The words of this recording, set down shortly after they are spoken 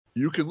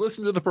You can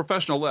listen to The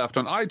Professional Left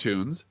on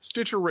iTunes,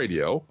 Stitcher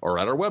Radio, or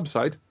at our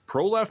website,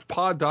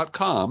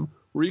 proleftpod.com,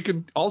 where you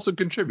can also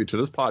contribute to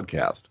this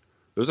podcast.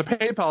 There's a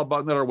PayPal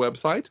button at our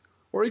website,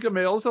 or you can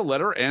mail us a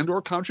letter and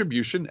or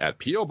contribution at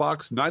P.O.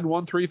 Box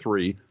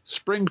 9133,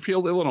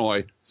 Springfield,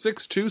 Illinois,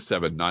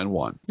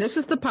 62791. This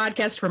is the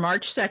podcast for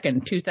March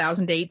 2nd,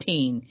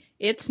 2018.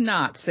 It's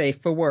not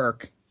safe for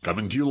work.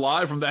 Coming to you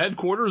live from the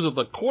headquarters of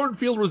the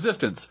Cornfield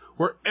Resistance,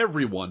 where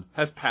everyone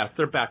has passed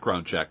their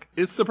background check.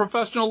 It's The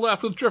Professional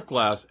Left with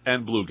Driftglass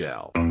and Blue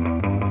Gal. Hey,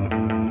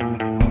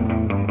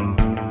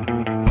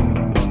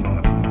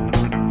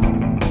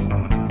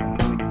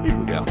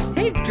 Blue Gal.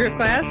 Hey,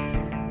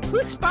 Driftglass.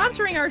 Who's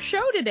sponsoring our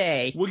show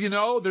today? Well, you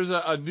know, there's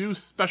a new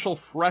special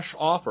fresh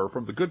offer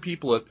from the good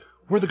people at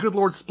Where the Good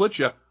Lord Split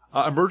Ya,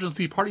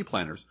 Emergency Party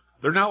Planners.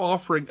 They're now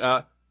offering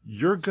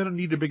You're Gonna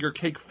Need a Bigger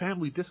Cake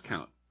family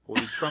discount for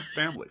the Trump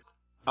family.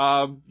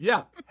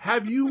 Yeah.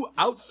 Have you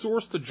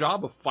outsourced the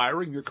job of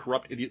firing your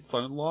corrupt idiot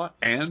son-in-law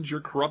and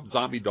your corrupt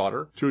zombie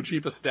daughter to a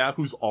chief of staff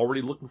who's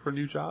already looking for a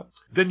new job?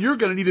 Then you're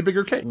going to need a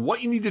bigger cake.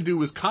 What you need to do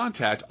is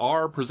contact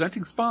our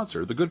presenting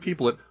sponsor, the good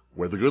people at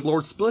Where the Good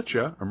Lord Split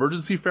Ya,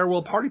 Emergency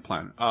Farewell Party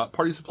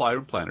Supply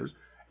and Planners,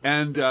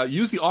 and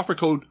use the offer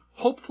code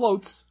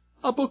HOPE-FLOATS,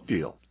 a book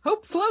deal.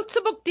 Hope floats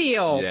a book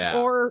deal. Yeah.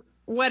 Or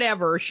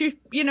whatever. She,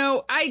 you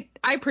know, I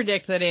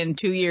predict that in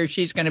 2 years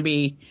she's going to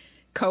be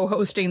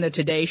co-hosting the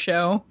Today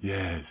Show.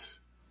 Yes.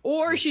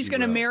 Or she's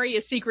going to marry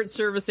a Secret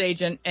Service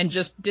agent and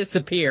just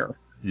disappear.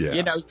 Yeah.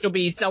 You know, she'll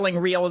be selling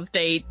real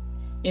estate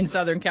in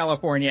Southern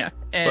California.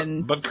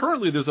 And But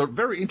currently there's a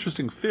very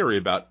interesting theory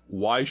about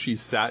why she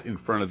sat in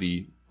front of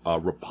the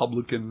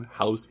Republican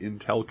House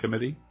Intel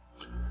Committee.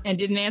 And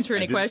didn't answer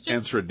any questions? Didn't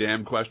answer a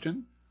damn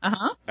question.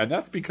 Uh-huh. And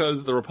that's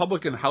because the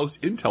Republican House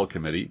Intel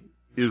Committee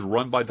is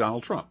run by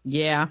Donald Trump.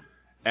 Yeah.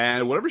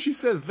 And whatever she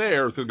says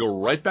there is going to go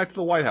right back to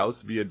the White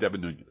House via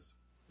Devin Nunes.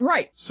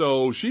 Right.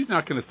 So she's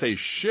not going to say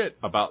shit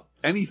about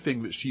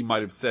anything that she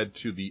might have said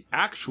to the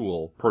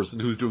actual person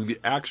who's doing the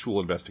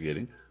actual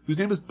investigating, whose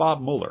name is Bob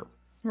Mueller.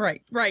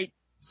 Right, right.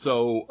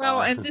 So,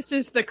 well, and this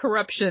is the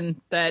corruption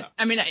that,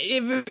 I mean,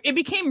 it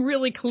became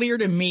really clear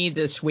to me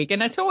this week,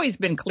 and it's always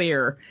been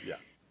clear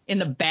in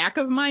the back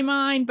of my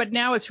mind, but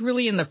now it's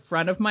really in the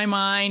front of my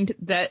mind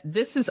that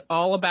this is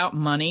all about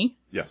money.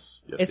 Yes.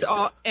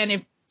 And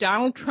if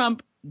Donald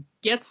Trump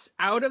gets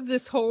out of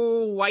this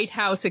whole White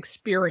House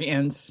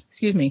experience,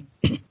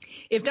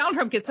 if Donald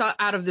Trump gets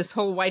out of this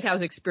whole White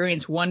House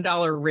experience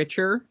 $1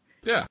 richer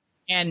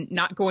and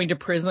not going to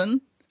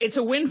prison, it's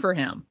a win for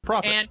him.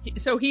 Profit.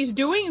 And so he's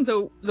doing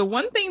the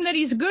one thing that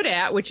he's good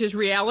at, which is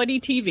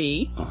reality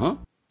TV,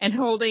 and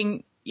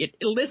holding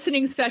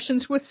listening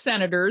sessions with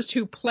senators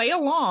who play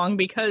along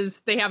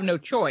because they have no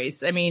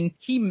choice. I mean,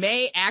 he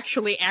may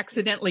actually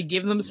accidentally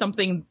give them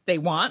something they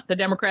want, the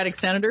Democratic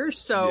senators.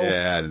 So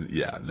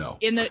no.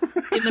 In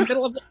the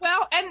middle of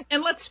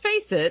and let's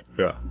face it,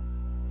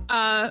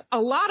 a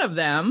lot of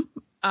them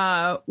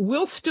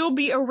will still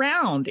be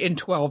around in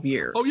 12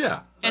 years. Oh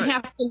yeah. And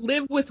have to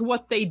live with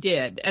what they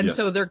did. And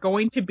so they're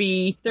going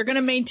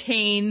to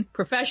maintain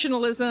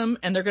professionalism,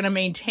 and they're going to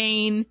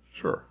maintain,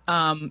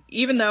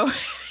 even though,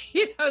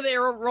 they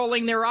were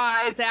rolling their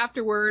eyes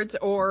afterwards,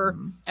 or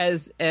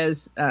as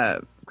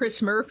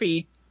Chris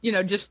Murphy,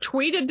 just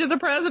tweeted to the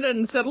president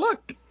and said,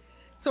 look,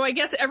 so I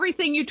guess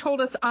everything you told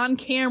us on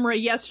camera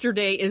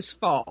yesterday is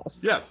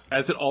false. Yes,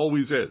 as it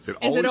always is. It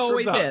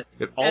always is.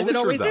 As it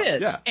always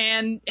is. Yeah.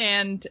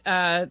 And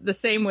the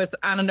same with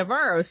Ana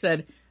Navarro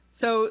said,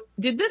 so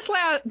did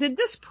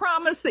this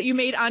promise that you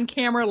made on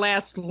camera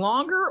last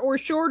longer or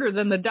shorter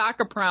than the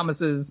DACA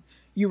promises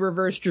you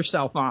reversed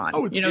yourself on?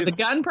 Oh, the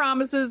gun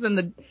promises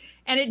and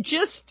it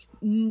just,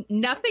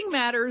 nothing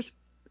matters,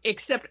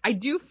 except I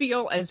do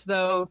feel as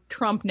though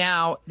Trump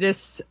now,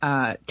 this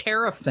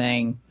tariff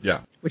thing,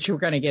 which we're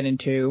going to get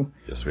into.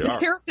 Yes, we this are.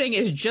 Tariff thing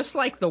is just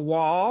like the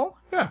wall.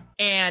 Yeah.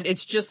 And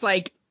it's just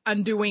like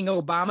undoing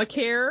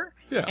Obamacare.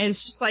 Yeah. And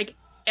it's just like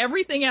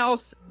everything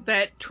else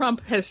that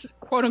Trump has,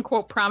 quote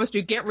unquote, promised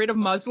to get rid of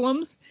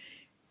Muslims.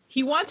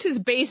 He wants his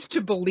base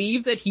to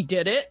believe that he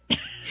did it.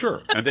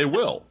 Sure. And they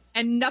will.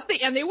 And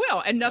they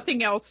will, and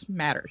nothing else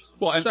matters.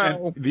 Well,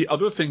 and the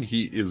other thing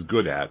he is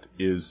good at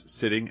is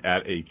sitting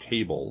at a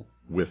table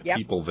with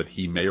people that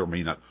he may or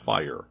may not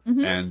fire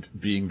and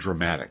being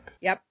dramatic.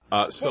 Yep.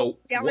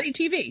 Reality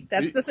TV.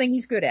 That's the thing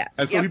he's good at.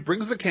 And so he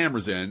brings the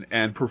cameras in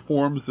and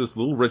performs this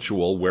little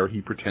ritual where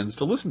he pretends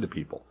to listen to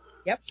people.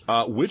 Yep.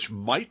 Which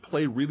might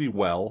play really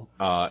well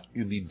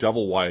in the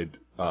double-wide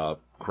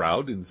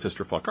crowd in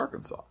Sisterfuck,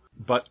 Arkansas.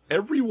 But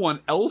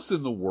everyone else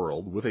in the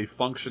world with a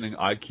functioning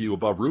IQ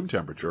above room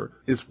temperature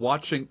is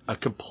watching a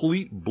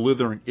complete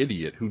blithering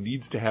idiot who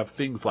needs to have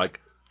things like,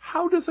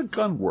 how does a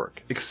gun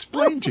work?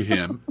 Explained to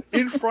him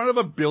in front of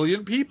 1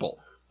 billion people.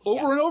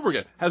 Over and over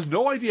again. Has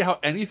no idea how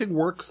anything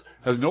works.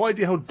 Has no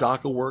idea how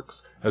DACA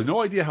works. Has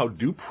no idea how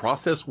due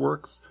process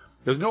works.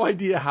 Has no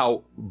idea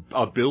how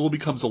a bill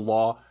becomes a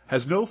law.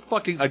 Has no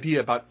fucking idea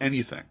about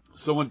anything.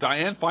 So when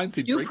Dianne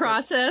Feinstein due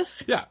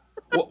process.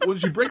 Well, when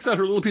she breaks out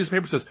her little piece of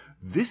paper and says,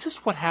 this is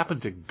what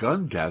happened to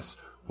gun deaths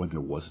when there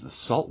was an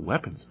assault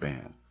weapons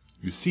ban.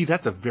 You see,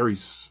 that's a very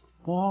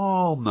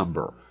small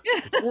number.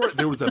 Before,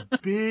 there was a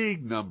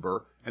big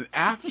number, and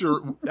after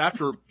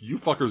you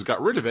fuckers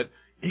got rid of it,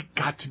 it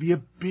got to be a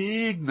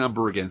big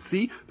number again.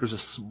 See, there's a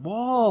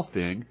small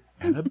thing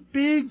and a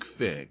big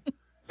thing.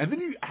 And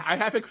then I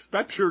have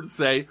expect her to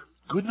say,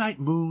 "Good night,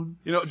 Moon."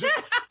 You know, just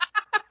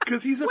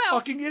because he's a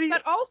fucking idiot.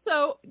 But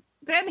also,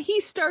 then he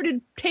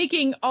started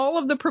taking all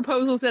of the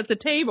proposals at the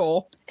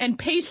table and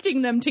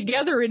pasting them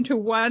together into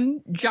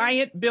one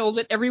giant bill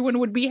that everyone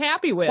would be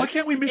happy with. Why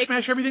can't we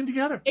mishmash everything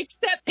together?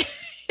 Except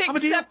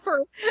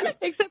for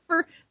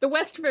the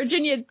West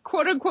Virginia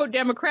quote unquote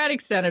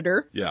Democratic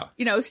senator. Yeah.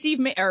 You know,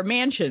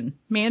 Manchin.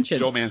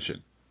 Joe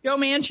Manchin. Joe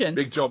Manchin.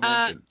 Big Joe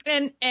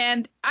Manchin.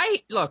 And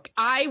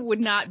I would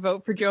not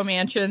vote for Joe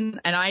Manchin,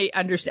 and I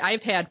understand.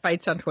 I've had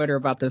fights on Twitter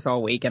about this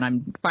all week, and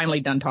I'm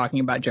finally done talking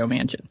about Joe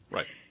Manchin.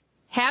 Right.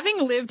 Having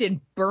lived in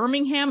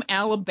Birmingham,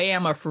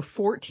 Alabama for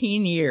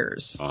 14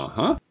 years.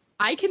 Uh-huh.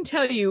 I can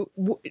tell you,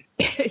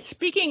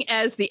 speaking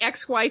as the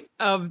ex-wife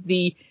of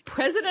the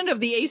president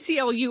of the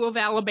ACLU of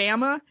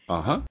Alabama,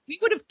 we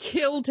would have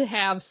killed to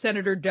have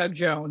Senator Doug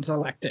Jones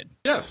elected.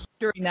 Yes.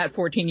 During that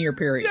 14-year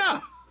period.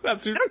 Yeah. I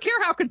don't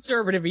care how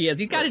conservative he is.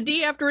 He's got a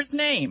D after his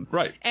name.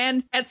 Right.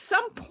 And at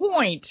some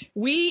point,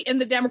 we in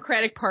the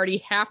Democratic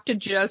Party have to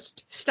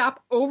just stop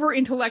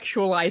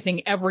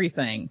over-intellectualizing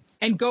everything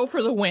and go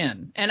for the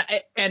win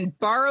and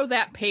borrow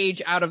that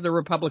page out of the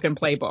Republican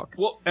playbook.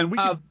 Well, and we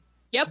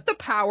get the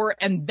power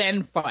and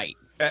then fight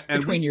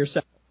between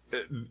yourselves.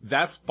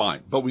 That's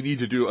fine, but we need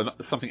to do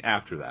something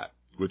after that,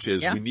 which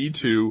is we need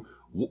to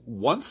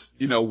once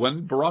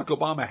when Barack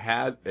Obama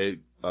had a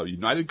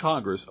United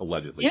Congress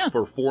allegedly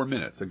for 4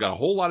 minutes and got a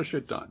whole lot of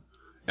shit done,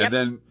 and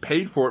then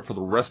paid for it for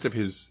the rest of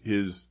his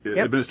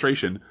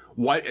administration.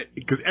 Why?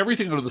 Because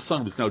everything under the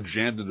sun was now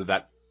jammed into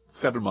that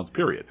 7-month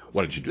period.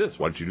 Why didn't you do this?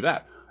 Why didn't you do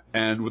that?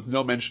 And with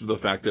no mention of the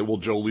fact that,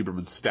 Joe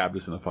Lieberman stabbed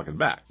us in the fucking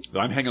back. That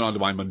I'm hanging on to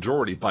my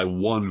majority by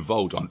one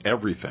vote on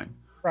everything.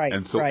 Right.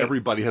 And so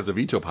everybody has a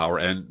veto power.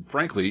 And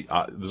frankly,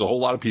 there's a whole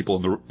lot of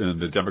people in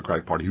the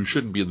Democratic Party who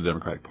shouldn't be in the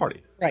Democratic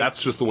Party. Right.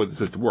 That's just the way the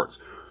system works.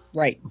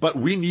 Right. But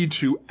we need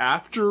to,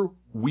 after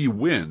we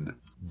win,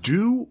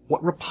 do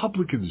what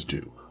Republicans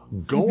do.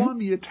 Go on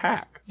the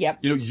attack. Yep.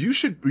 You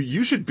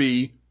should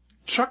be,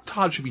 Chuck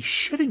Todd should be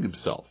shitting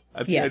himself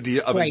at the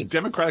idea of a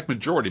Democratic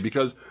majority,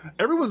 because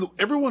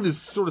everyone is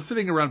sort of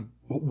sitting around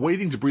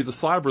waiting to breathe a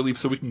sigh of relief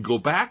so we can go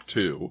back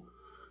to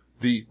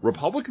the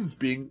Republicans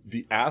being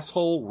the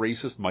asshole,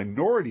 racist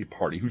minority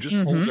party who just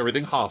holds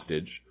everything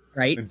hostage.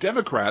 Right. And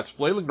Democrats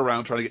flailing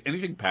around trying to get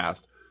anything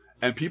passed,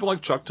 and people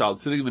like Chuck Todd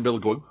sitting in the middle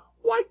going,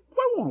 why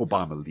won't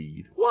Obama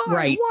lead?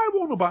 Why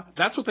won't Obama?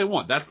 That's what they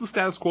want. That's the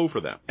status quo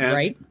for them.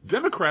 And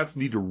Democrats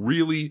need to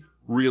really,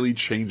 really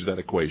change that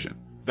equation.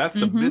 That's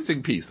the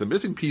missing piece. The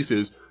missing piece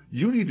is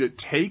you need to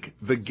take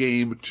the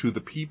game to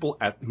the people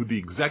who the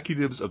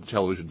executives of the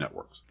television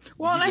networks.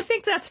 Well, and I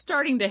think that's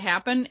starting to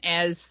happen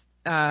as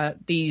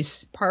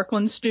these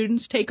Parkland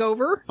students take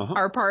over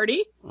our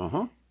party,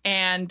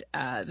 and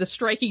the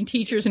striking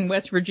teachers in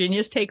West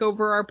Virginia take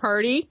over our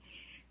party,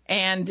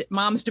 and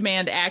Moms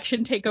Demand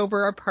Action take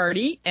over our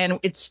party, and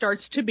it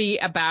starts to be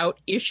about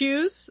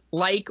issues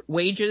like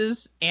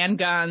wages and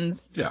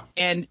guns,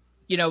 and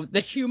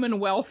the human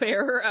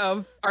welfare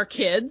of our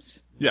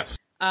kids. Yes.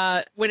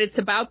 When it's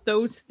about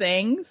those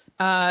things,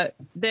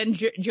 then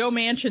Joe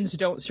Manchins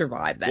don't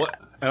survive that. Well,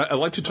 I'd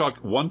like to talk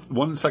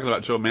one second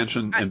about Joe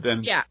Manchin, and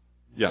then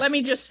let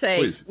me just say,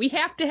 please. We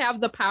have to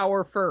have the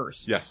power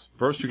first. Yes,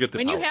 first you get the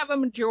power. When you have a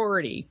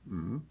majority,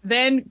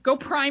 then go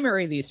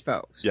primary these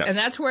folks. Yes. And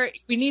that's where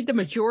we need the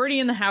majority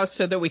in the House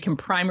so that we can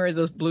primary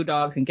those blue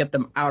dogs and get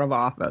them out of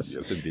office.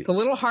 Yes, indeed. It's a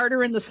little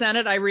harder in the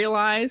Senate, I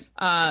realize.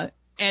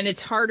 And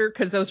it's harder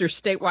because those are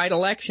statewide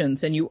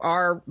elections, and you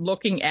are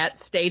looking at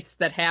states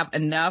that have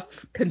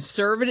enough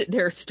conservative.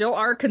 There still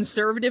are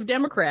conservative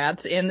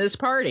Democrats in this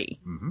party,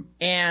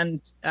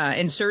 and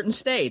in certain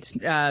states,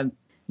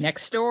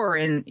 next door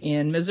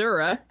in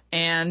Missouri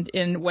and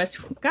in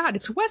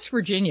it's West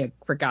Virginia,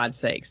 for God's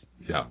sakes.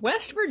 Yeah.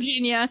 West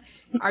Virginia,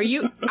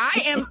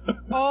 I am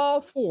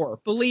all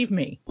for, believe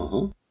me.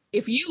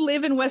 If you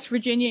live in West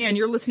Virginia and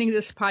you're listening to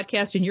this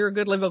podcast and you're a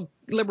good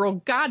liberal,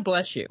 God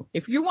bless you.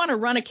 If you want to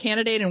run a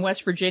candidate in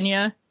West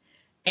Virginia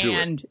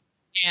and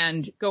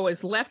go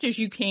as left as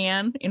you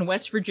can in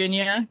West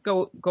Virginia,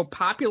 go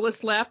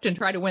populist left and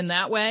try to win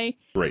that way.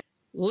 Great.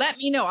 Let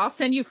me know. I'll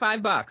send you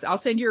 $5. I'll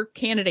send your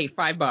candidate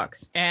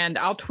 $5 and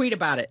I'll tweet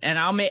about it and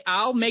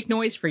I'll make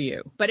noise for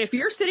you. But if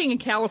you're sitting in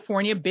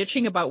California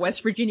bitching about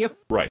West Virginia,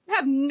 you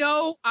have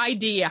no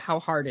idea how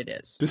hard it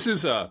is. This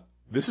is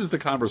the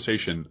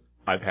conversation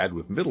I've had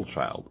with middle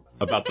child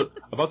about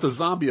the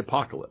zombie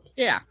apocalypse.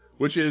 Yeah.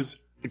 Which is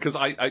because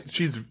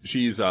she's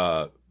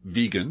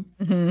vegan.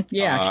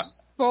 Yeah.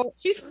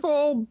 She's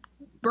full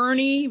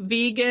Bernie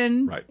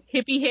vegan,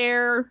 hippie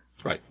hair.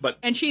 Right.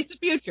 And she's the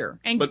future.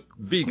 But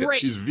vegan. Great.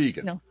 She's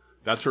vegan. No.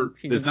 That's her.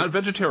 It's not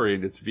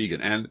vegetarian. It's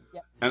vegan. And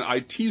And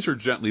I tease her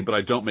gently, but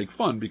I don't make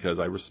fun because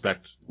I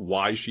respect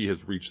why she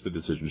has reached the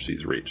decision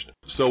she's reached.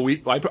 So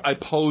I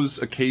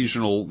pose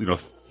occasional,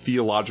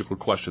 theological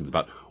questions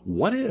about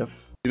what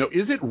if,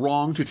 is it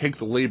wrong to take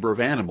the labor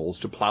of animals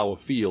to plow a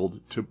field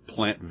to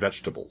plant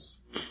vegetables?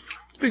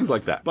 Things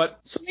like that.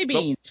 But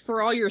soybeans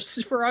for all your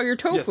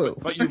tofu.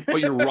 Yes, but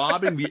you're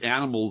robbing the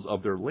animals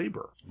of their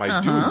labor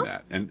by doing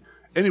that. And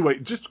anyway,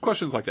 just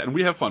questions like that. And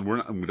we have fun.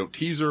 We don't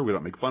tease her. We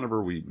don't make fun of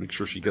her. We make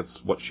sure she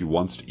gets what she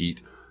wants to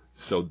eat.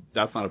 So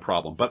that's not a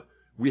problem. But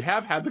we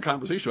have had the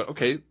conversation about,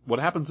 okay, what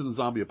happens in the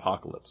zombie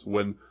apocalypse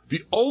when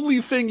the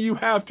only thing you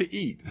have to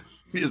eat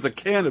is a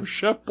can of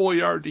Chef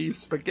Boyardee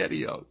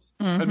SpaghettiOs?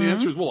 And the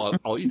answer is, well,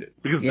 I'll eat it.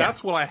 Because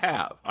that's what I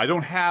have. I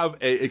don't have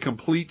a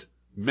complete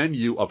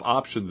menu of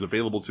options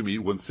available to me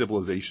when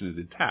civilization is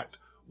intact.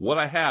 What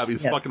I have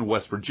is fucking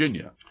West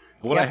Virginia.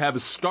 What I have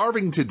is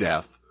starving to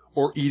death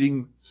or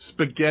eating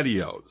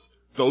SpaghettiOs.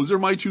 Those are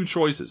my two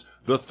choices.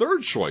 The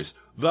third choice,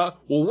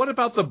 what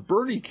about the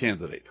Bernie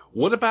candidate?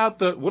 Where's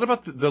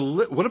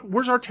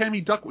our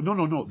Tammy Duck?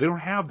 No, they don't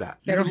have that.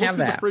 They don't have that. You can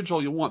look in the fridge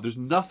all you want. There's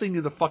nothing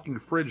in the fucking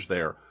fridge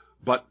there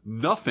but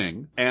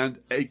nothing and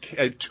a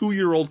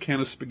 2-year-old can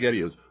of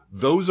SpaghettiOs.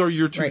 Those are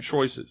your two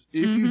choices.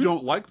 If you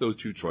don't like those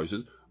two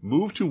choices,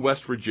 move to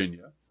West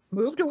Virginia.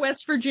 Move to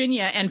West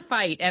Virginia and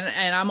fight,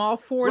 and I'm all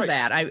for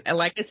that.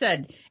 Like I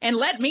said, and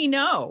let me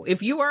know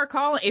if you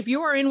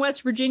are in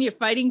West Virginia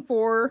fighting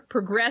for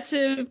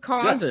progressive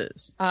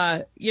causes,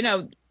 and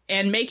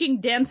making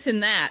dents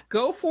in that.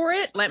 Go for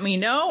it. Let me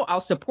know.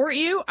 I'll support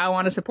you. I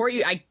want to support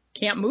you. I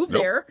can't move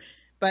there,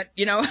 but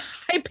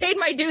I paid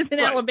my dues in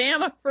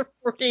Alabama for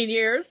 14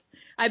 years.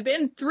 I've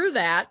been through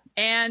that,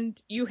 and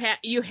you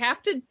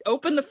have to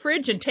open the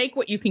fridge and take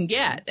what you can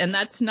get, and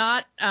that's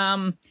not.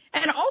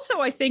 And also,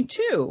 I think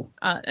too,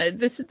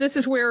 this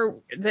is where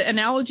the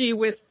analogy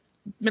with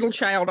middle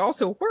child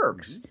also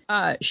works.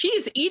 She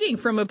is eating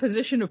from a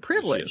position of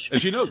privilege,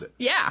 and she knows it.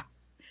 Yeah,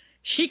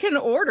 she can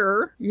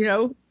order,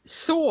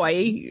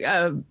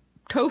 soy,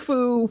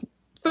 tofu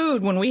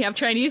food when we have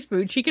Chinese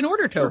food. She can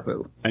order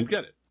tofu and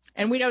get it.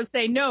 And we don't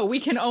say no.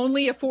 We can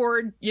only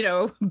afford,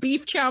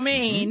 beef chow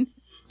mein.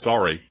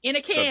 Sorry. In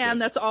a can,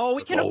 that's all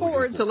we can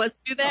afford, so let's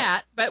do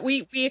that. But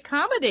we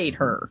accommodate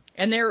her.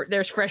 And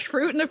there's fresh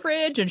fruit in the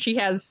fridge, and she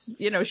has,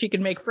 she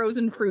can make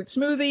frozen fruit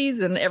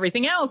smoothies and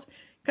everything else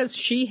because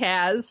she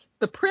has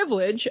the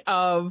privilege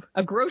of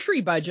a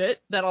grocery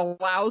budget that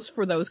allows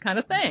for those kind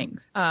of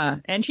things.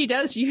 And she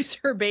does use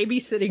her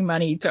babysitting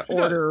money to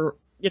order,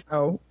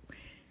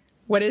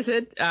 what is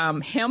it?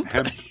 Hemp.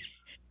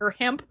 Her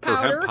hemp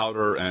powder. Her hemp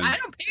powder. And I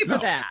don't pay for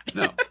that.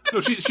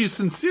 No, she's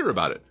sincere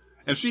about it.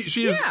 And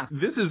she is,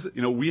 this is,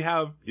 we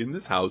have in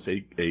this house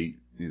a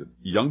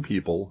young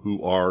people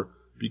who are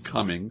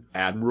becoming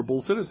admirable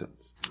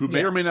citizens who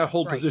may or may not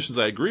hold positions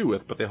I agree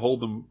with, but they hold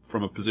them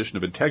from a position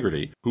of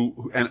integrity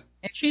and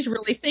she's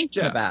really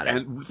thinking about it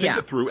and think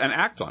it through and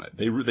act on it.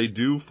 They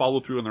do follow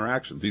through on their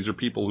actions. These are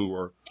people who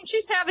are. And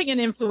she's having an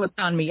influence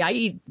on me. I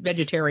eat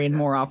vegetarian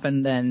more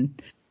often than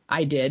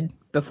I did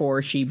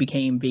before she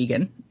became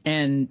vegan,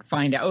 and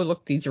find out, oh,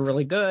 look, these are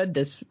really good.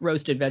 This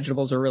roasted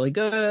vegetables are really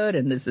good,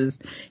 and this is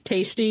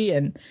tasty,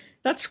 and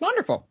that's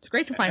wonderful. It's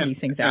great to find these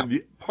things out.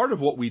 And part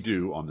of what we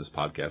do on this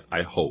podcast,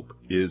 I hope,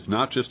 is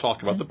not just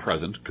talk about the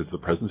present, because the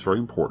present's very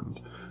important,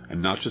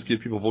 and not just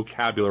give people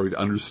vocabulary to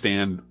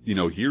understand,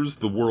 here's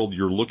the world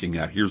you're looking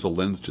at, here's a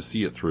lens to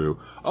see it through.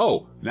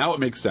 Oh, now it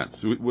makes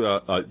sense.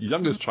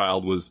 Youngest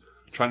child was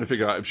trying to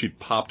figure out if she'd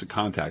popped a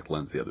contact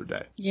lens the other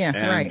day. Yeah,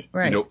 and,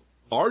 right.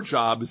 Our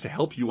job is to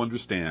help you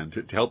understand,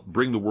 to help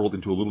bring the world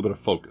into a little bit of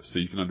focus so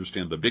you can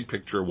understand the big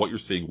picture, what you're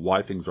seeing,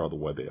 why things are the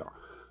way they are.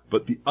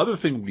 But the other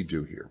thing we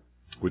do here,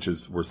 which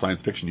is where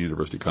Science Fiction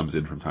University comes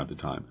in from time to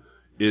time,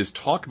 is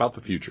talk about the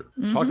future.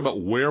 Talk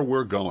about where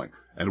we're going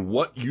and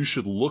what you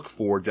should look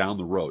for down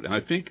the road. And I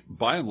think,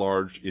 by and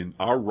large, in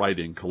our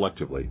writing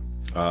collectively,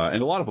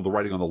 and a lot of the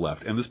writing on the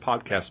left, and this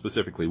podcast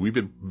specifically, we've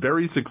been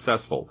very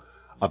successful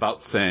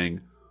about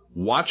saying,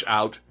 watch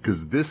out,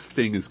 because this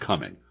thing is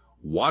coming.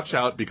 Watch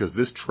out because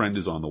this trend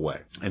is on the way.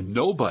 And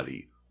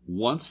nobody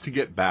wants to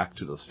get back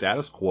to the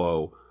status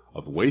quo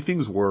of the way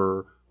things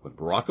were when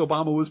Barack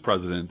Obama was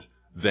president,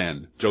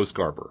 then Joe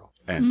Scarborough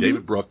and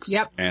David Brooks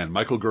and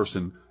Michael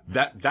Gerson.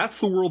 That's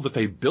the world that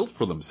they built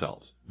for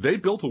themselves. They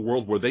built a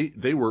world where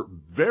they were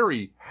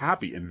very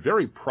happy and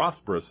very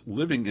prosperous,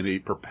 living in a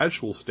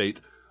perpetual state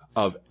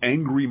of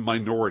angry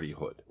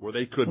minorityhood, where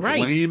they could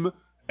blame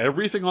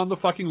everything on the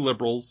fucking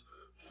liberals,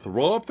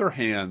 throw up their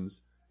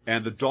hands,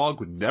 and the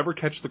dog would never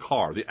catch the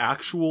car. The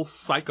actual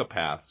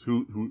psychopaths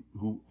who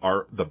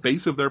are the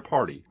base of their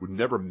party would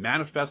never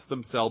manifest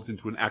themselves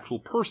into an actual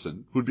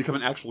person who would become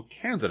an actual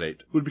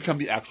candidate, who would become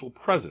the actual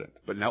president.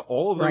 But now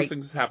all of those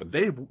things have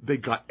happened. They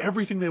got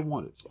everything they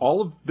wanted.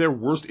 All of their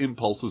worst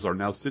impulses are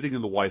now sitting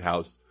in the White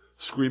House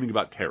screaming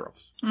about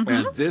tariffs.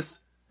 And this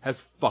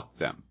has fucked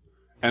them.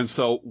 And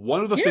so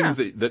one of the things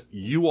that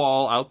you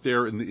all out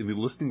there in the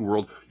listening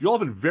world, you all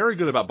have been very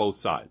good about both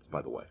sides,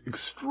 by the way.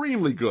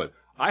 Extremely good.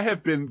 I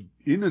have been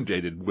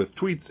inundated with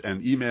tweets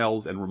and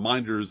emails and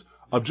reminders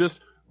of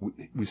just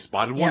we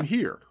spotted one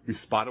here. We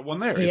spotted one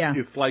there. Yeah.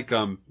 It's like,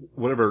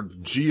 whatever,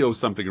 geo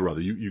something or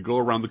other. You go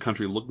around the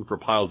country looking for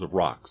piles of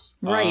rocks.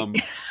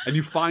 Right. And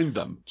you find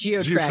them.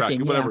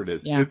 Geotracking, whatever it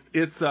is. Yeah.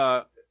 It's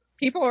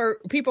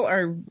people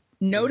are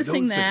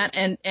noticing that,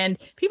 and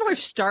people are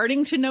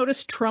starting to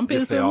notice Trumpism.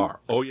 Yes, they are.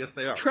 Oh, yes,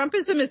 they are.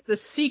 Trumpism is the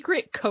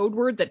secret code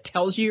word that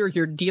tells you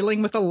you're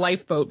dealing with a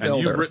lifeboat builder.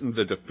 And you've written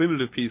the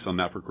definitive piece on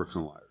that for Crooks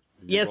and Liars.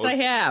 Yes, I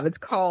have. It's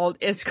called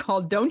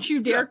Don't You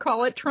Dare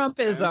Call It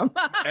Trumpism.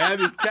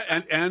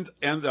 and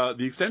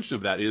the extension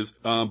of that is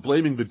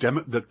blaming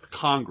the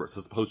Congress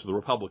as opposed to the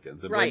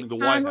Republicans, and blaming the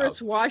White House.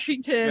 Congress,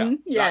 Washington.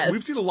 Yeah. Yes,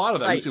 we've seen a lot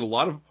of that. Right. We've seen a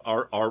lot of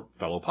our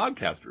fellow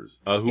podcasters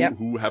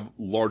who have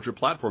larger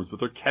platforms,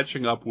 but they're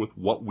catching up with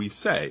what we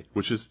say,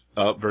 which is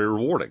very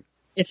rewarding.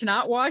 It's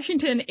not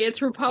Washington,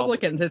 it's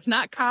Republicans. It's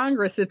not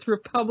Congress, it's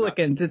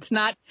Republicans. It's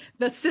not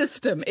the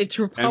system, it's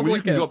Republicans. And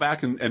we can go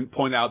back and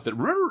point out that,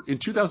 remember in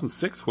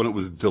 2006 when it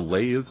was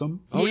delayism?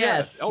 Oh,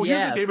 yes. Oh,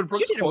 here's a David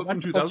Brooks quote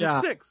from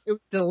 2006. It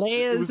was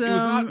delayism, it was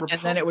not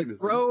and then it was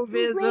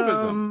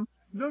Grovism.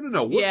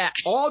 No.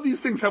 All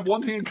these things have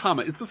one thing in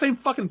common. It's the same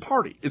fucking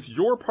party. It's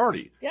your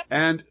party. Yep.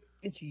 And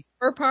it's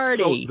your party.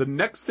 So the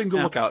next thing to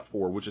look out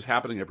for, which is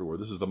happening everywhere,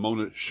 this is the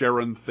Mona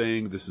Sharon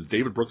thing. This is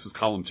David Brooks'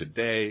 column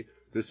today.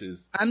 This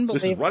is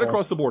right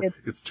across the board.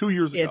 It's 2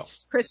 years ago.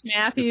 It's Chris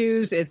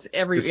Matthews. It's 2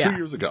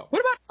 years ago.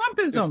 What about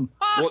Trumpism?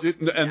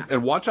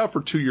 And watch out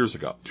for 2 years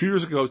ago. 2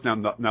 years ago is now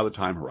the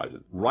time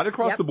horizon. Right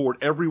across the board,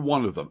 every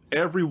one of them,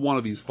 every one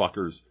of these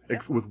fuckers,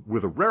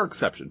 with a rare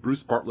exception,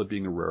 Bruce Bartlett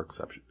being a rare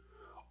exception,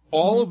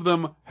 all of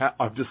them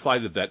have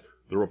decided that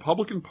the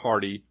Republican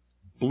Party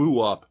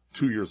blew up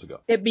 2 years ago.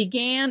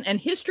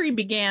 History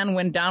began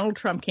when Donald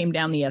Trump came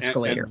down the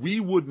escalator. And we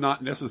would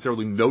not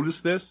necessarily notice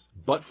this,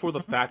 but for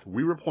the fact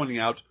we were pointing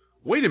out,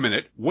 wait a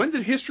minute, when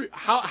did history,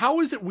 how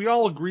is it we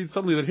all agreed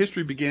suddenly that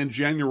history began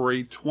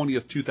January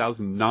 20th,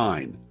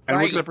 2009? And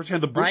we're going to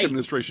pretend the Bush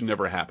administration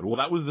never happened. Well,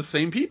 that was the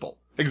same people.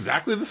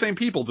 Exactly the same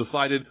people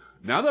decided,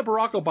 now that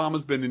Barack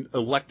Obama's been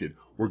elected,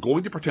 we're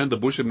going to pretend the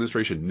Bush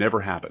administration never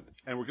happened.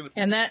 And we're going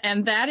to...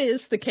 And that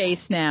is the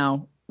case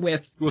now.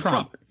 With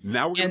Trump.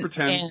 Now we're going to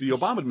pretend the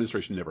Obama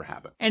administration never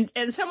happened.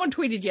 And someone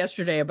tweeted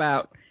yesterday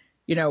about,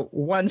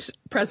 once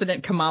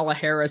President Kamala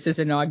Harris is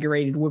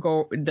inaugurated,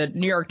 the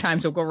New York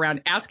Times will go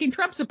around asking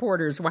Trump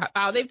supporters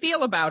how they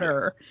feel about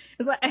her.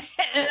 It's like,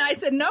 and I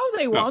said, no,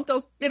 they won't.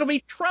 It'll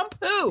be Trump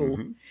who?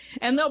 Mm-hmm.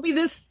 And there'll be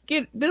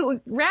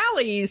the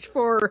rallies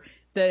for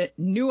the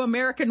New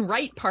American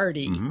Right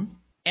Party. Mm-hmm.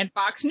 And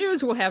Fox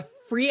News will have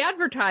free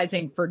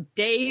advertising for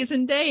days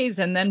and days,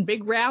 and then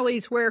big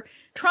rallies where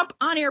Trump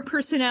on-air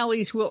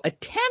personalities will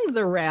attend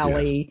the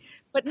rally,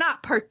 but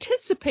not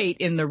participate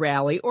in the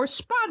rally or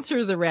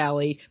sponsor the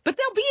rally, but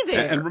they'll be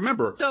there. And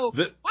remember,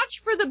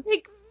 watch for the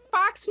big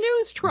Fox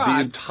News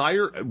trot.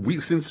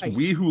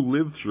 We who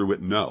lived through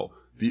it know,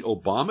 the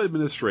Obama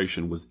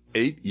administration was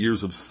 8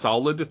 years of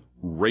solid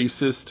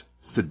racist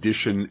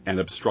sedition and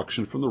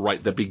obstruction from the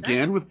right that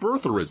began with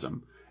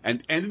birtherism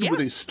and ended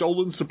with a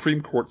stolen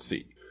Supreme Court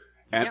seat.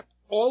 And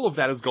all of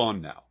that is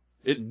gone now.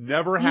 It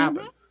never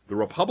happened. The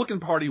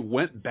Republican Party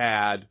went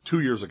bad 2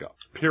 years ago,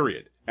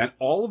 period. And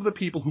all of the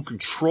people who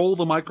control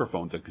the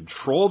microphones and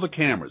control the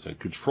cameras and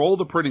control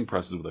the printing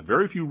presses, with a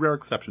very few rare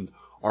exceptions,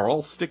 are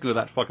all sticking to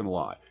that fucking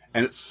lie.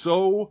 And it's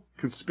so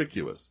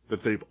conspicuous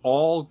that they've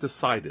all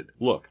decided,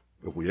 look,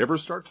 if we ever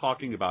start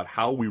talking about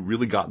how we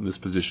really got in this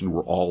position,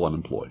 we're all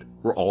unemployed.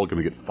 We're all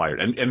going to get fired.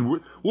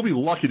 And we'll be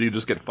lucky to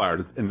just get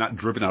fired and not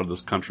driven out of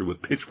this country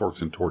with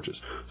pitchforks and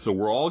torches. So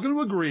we're all going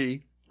to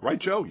agree, right,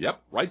 Joe?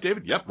 Yep. Right,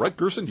 David? Yep. Right,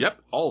 Gerson? Yep.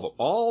 All of them.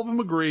 All of them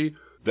agree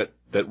that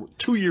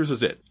 2 years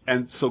is it.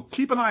 And so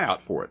keep an eye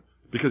out for it,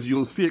 because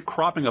you'll see it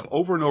cropping up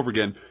over and over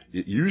again.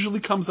 It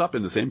usually comes up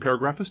in the same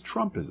paragraph as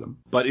Trumpism,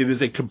 but it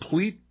is a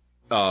complete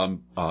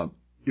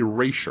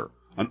erasure.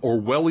 An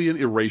Orwellian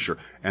erasure.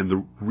 And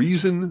the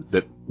reason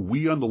that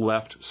we on the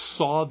left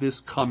saw this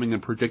coming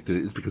and predicted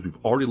it is because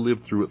we've already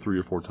lived through it 3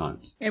 or 4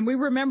 times. And we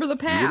remember the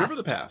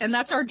past. And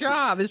that's our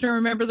job, is to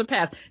remember the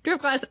past.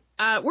 Drift Class,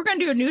 we're going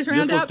to do a news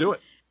roundup. Yes, let's do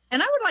it.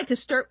 And I would like to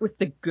start with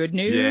the good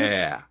news.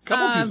 Yeah, a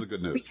couple pieces of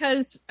good news.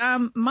 Because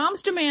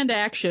Moms Demand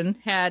Action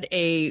had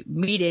a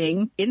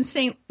meeting in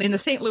the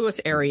St. Louis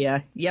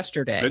area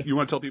yesterday. You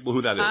want to tell people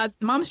who that is?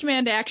 Moms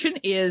Demand Action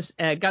is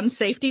a gun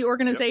safety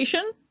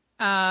organization.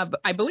 Yep.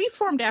 I believe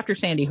formed after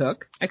Sandy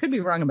Hook. I could be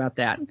wrong about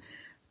that.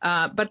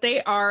 But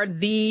they are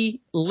the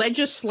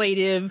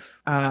legislative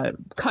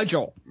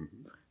cudgel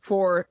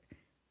for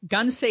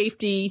gun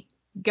safety,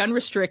 gun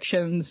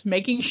restrictions,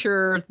 making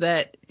sure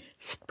that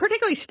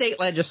particularly state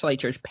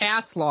legislatures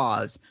pass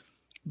laws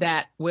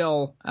that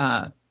will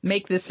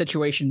make this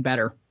situation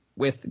better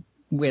with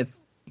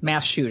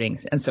mass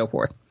shootings and so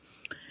forth.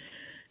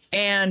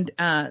 And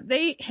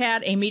they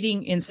had a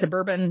meeting in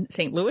suburban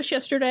St. Louis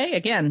yesterday.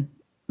 Again,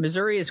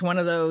 Missouri is one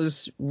of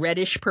those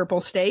reddish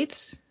purple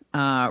states,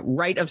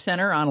 right of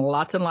center on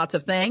lots and lots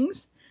of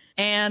things.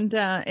 And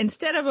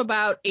instead of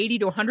about 80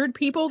 to 100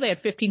 people, they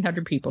had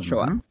 1,500 people show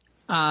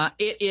up.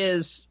 It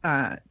is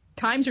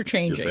Times are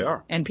changing. Yes, they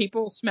are. And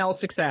people smell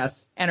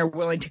success and are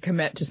willing to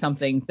commit to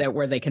something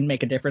where they can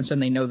make a difference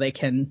and they know they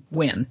can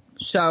win.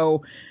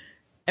 So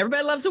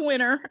everybody loves a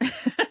winner.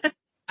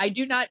 I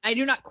do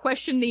not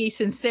question the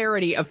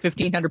sincerity of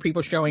 1,500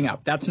 people showing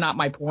up. That's not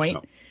my point.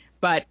 No.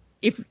 But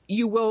if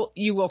you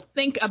will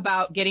think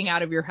about getting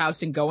out of your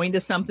house and going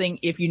to something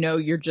if you know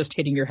you're just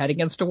hitting your head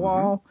against a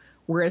wall. Mm-hmm.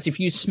 Whereas if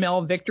you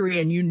smell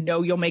victory and you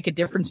know you'll make a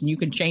difference and you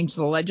can change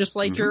the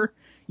legislature,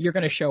 you're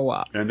going to show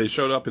up. And they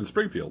showed up in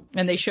Springfield.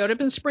 And they showed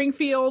up in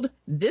Springfield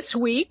this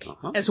week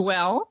as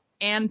well,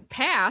 and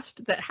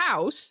the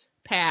House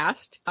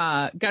passed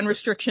gun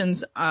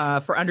restrictions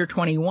for under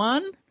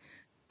 21.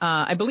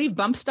 I believe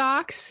bump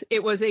stocks.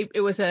 It was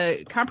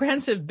a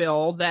comprehensive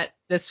bill that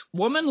this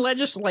woman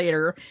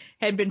legislator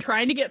had been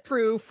trying to get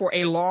through for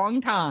a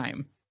long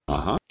time.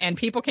 And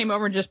people came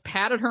over and just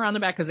patted her on the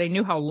back because they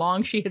knew how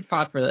long she had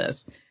fought for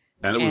this.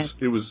 And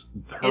it was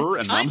her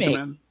and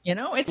Momsen.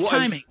 It's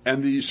timing.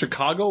 And the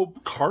Chicago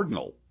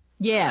Cardinal.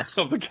 Yes.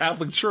 Of the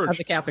Catholic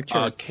Church.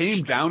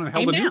 Came down and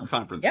held a news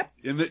conference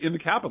in the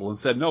Capitol and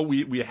said, no,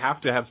 we have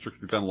to have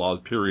stricter gun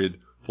laws, period,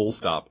 full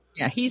stop.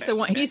 Yeah, he's the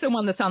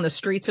one that's on the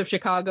streets of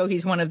Chicago.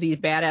 He's one of these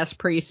badass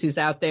priests who's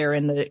out there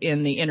in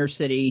the inner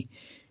city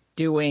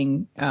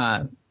doing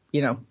the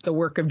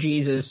work of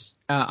Jesus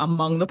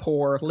among the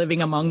poor,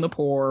 living among the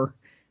poor,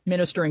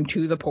 ministering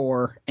to the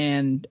poor,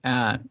 and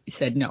he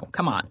said, no,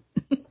 come on.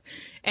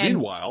 And,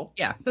 meanwhile,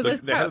 the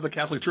head of the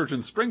Catholic Church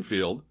in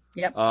Springfield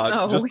just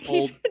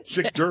told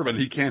Dick Durbin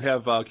he can't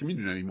have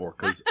communion anymore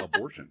because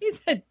abortion. He's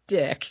a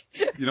dick.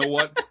 You know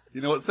what,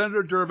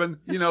 Senator Durbin,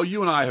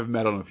 you and I have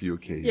met on a few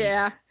occasions.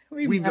 Yeah.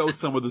 We know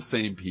some of the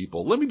same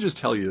people. Let me just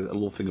tell you a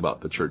little thing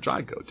about the church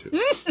I go to.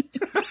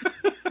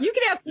 You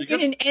can have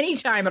communion any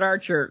time at our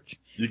church.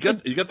 You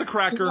get the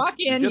cracker. You walk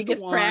in, you get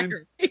the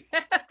cracker.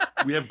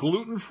 We have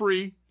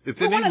gluten-free. It's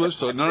in English,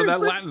 so none of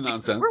that Latin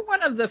nonsense. We're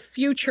one of the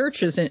few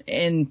churches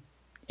in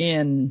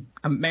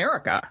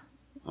America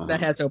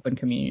that has open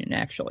communion,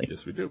 actually.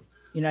 Yes, we do.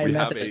 United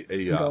Methodist.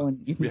 We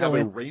have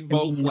a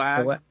rainbow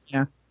flag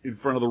in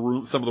front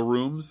of some of the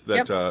rooms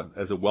that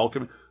as a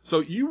welcome. So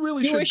you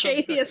really should. Jewish,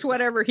 atheist,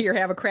 whatever. Here,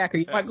 have a cracker.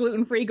 You want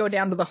gluten free? Go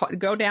down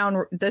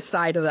this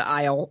side of the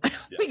aisle. Yeah.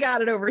 We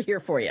got it over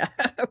here for you.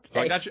 Okay. So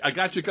I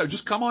got you.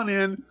 Just come on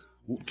in,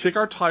 kick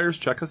our tires,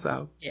 check us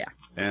out. Yeah.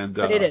 And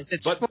but it is.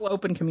 It's full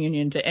open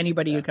communion to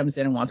anybody who comes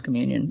in and wants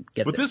communion.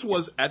 But this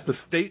was at the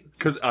state,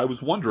 because I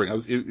was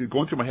wondering,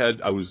 going through my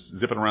head, I was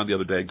zipping around the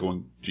other day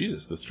going,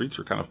 Jesus, the streets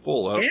are kind of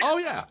full. Oh,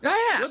 yeah.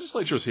 The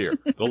legislature's here.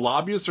 The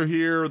lobbyists are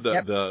here.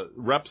 The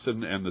reps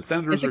and the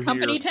senators are here. It's a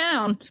company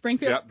town.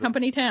 Springfield's a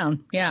company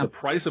town. Yeah. The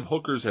price of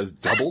hookers has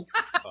doubled.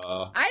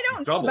 I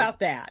don't know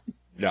about that.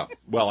 Yeah.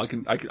 Well,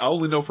 I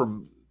only know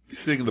from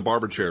sitting in the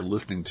barber chair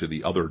listening to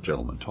the other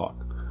gentleman talk.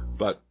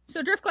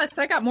 So Drift Class,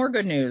 I got more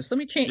good news. Let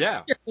me change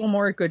a little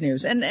more good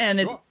news. And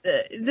sure.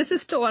 This is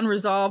still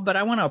unresolved, but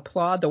I want to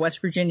applaud the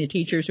West Virginia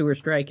teachers who are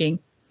striking.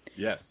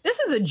 Yes.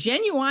 This is a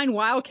genuine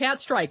wildcat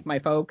strike, my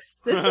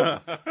folks. This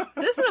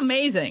is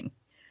amazing.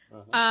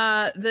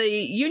 The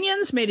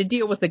unions made a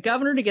deal with the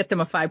governor to get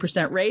them a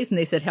 5% raise, and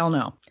they said, hell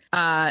no.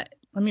 Let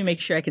me make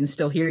sure I can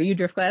still hear you,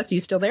 Drift Class. Are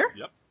you still there?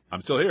 Yep.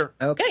 I'm still here.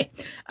 Okay.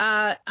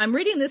 I'm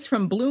reading this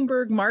from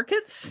Bloomberg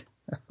Markets.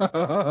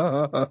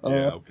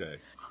 Yeah, okay.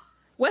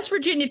 West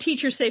Virginia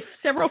teachers say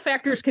several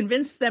factors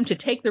convinced them to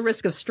take the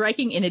risk of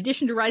striking, in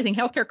addition to rising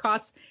healthcare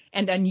costs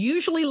and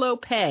unusually low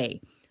pay.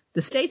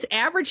 The state's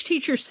average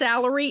teacher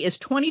salary is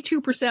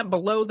 22%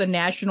 below the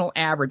national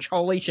average.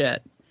 Holy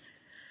shit.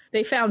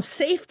 They found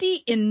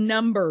safety in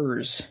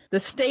numbers. The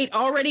state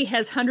already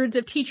has hundreds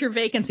of teacher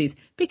vacancies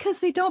because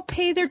they don't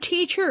pay their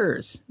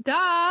teachers.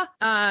 Duh.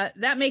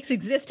 That makes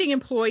existing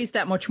employees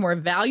that much more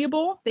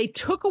valuable. They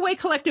took away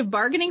collective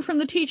bargaining from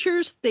the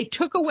teachers. They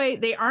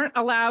aren't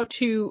allowed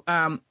to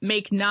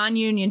make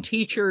non-union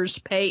teachers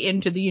pay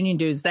into the union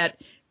dues.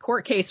 That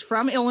court case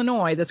from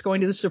Illinois that's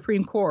going to the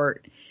Supreme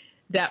Court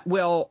that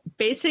will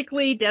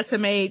basically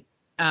decimate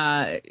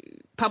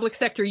public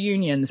sector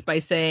unions by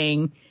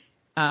saying,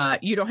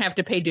 you don't have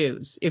to pay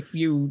dues if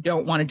you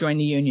don't want to join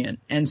the union.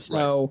 And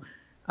so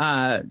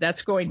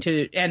that's going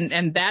to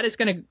and that is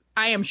going to,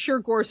 I am sure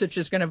Gorsuch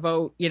is going to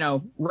vote,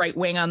 right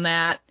wing on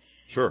that.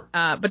 Sure.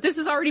 But this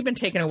has already been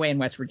taken away in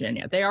West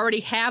Virginia. They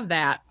already have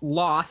that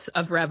loss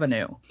of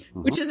revenue,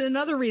 which is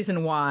another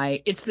reason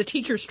why it's the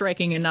teachers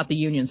striking and not the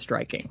union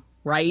striking.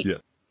 Right. Yeah.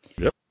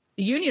 Yep.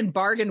 The union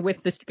bargained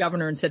with this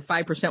governor and said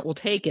 5% will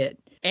take it.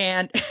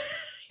 And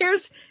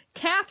here's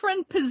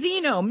Catherine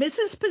Pizzino,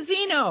 Mrs.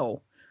 Pizzino,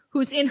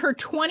 who's in her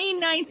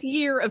 29th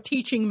year of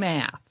teaching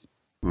math.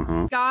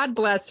 God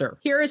bless her.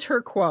 Here is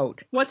her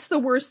quote. What's the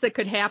worst that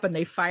could happen?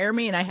 They fire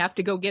me and I have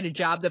to go get a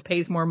job that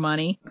pays more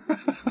money.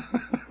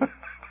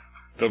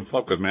 Don't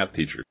fuck with math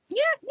teachers.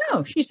 Yeah,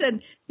 no. She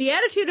said, the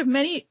attitude of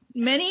me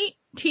and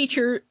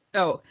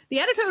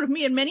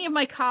many of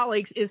my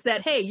colleagues is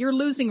that, hey, you're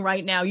losing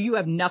right now. You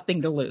have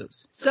nothing to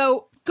lose.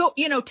 So go,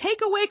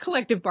 take away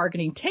collective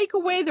bargaining, take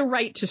away the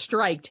right to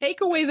strike, take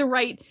away the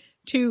right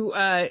to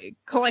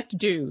collect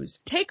dues,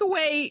 take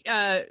away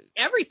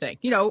everything,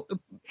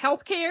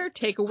 health care,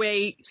 take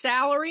away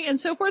salary and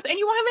so forth, and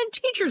you won't have any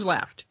teachers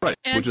left. Right,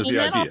 which is the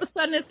idea. And then all of a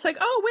sudden it's like,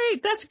 oh,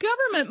 wait, that's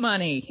government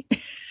money.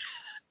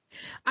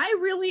 I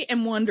really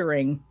am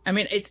wondering. I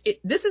mean,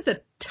 this is a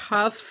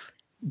tough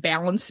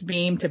balance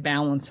beam to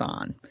balance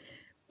on.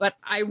 But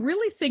I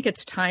really think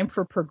it's time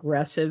for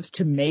progressives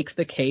to make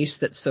the case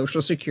that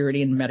Social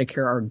Security and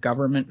Medicare are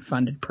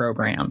government-funded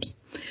programs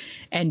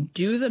and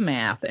do the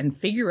math and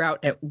figure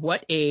out at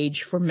what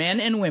age for men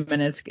and women,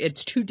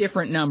 it's two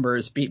different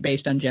numbers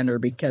based on gender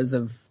because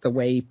of the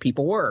way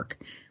people work.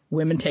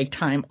 Women take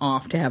time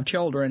off to have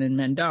children and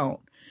men don't.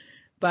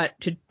 But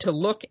to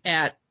look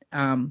at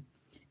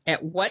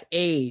what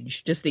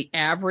age does the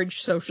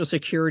average Social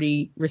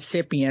Security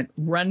recipient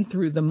run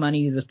through the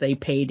money that they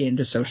paid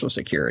into Social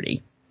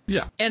Security?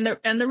 Yeah. And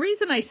the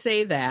reason I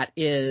say that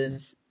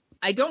is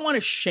I don't want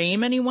to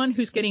shame anyone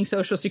who's getting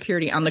Social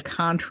Security. On the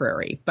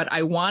contrary, but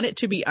I want it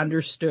to be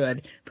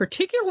understood,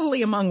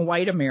 particularly among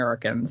white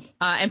Americans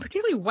and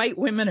particularly white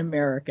women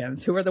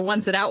Americans who are the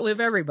ones that outlive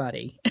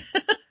everybody,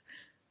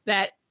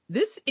 that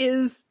this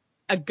is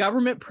a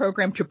government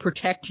program to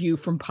protect you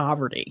from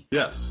poverty.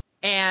 Yes.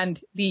 And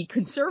the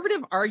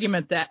conservative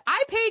argument that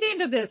I paid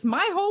into this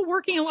my whole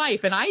working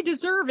life and I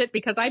deserve it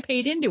because I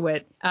paid into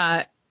it,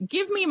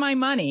 give me my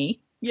money.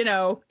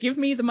 Give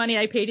me the money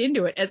I paid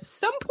into it. At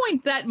some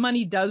point, that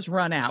money does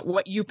run out,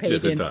 what you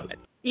paid into it.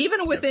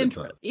 Even with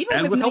interest.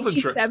 Even with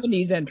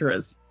 1970s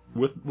interest.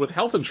 With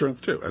health insurance,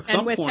 too. At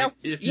some point,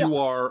 if you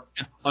are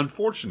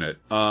unfortunate,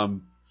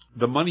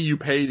 the money you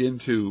paid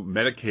into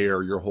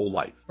Medicare your whole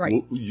life,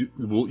 right.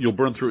 You'll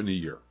burn through it in a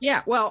year.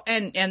 Yeah, well,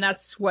 and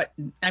that's what,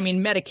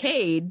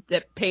 Medicaid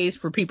that pays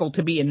for people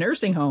to be in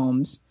nursing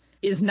homes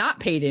is not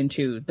paid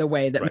into the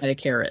way that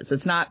Medicare is.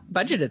 It's not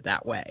budgeted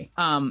that way.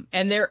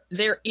 And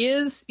there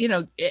is,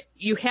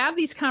 you have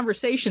these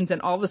conversations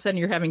and all of a sudden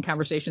you're having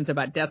conversations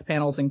about death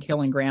panels and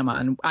killing grandma.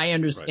 And I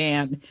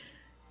understand,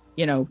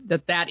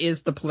 that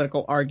is the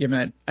political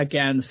argument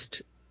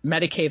against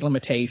Medicaid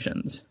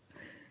limitations.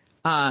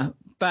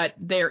 But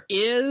there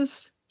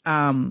is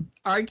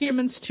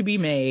arguments to be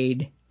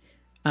made.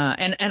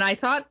 And I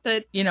thought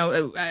that,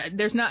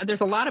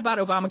 there's a lot about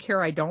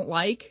Obamacare I don't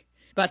like.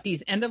 But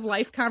these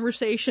end-of-life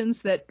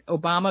conversations that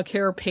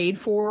Obamacare paid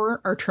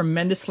for are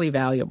tremendously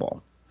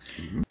valuable.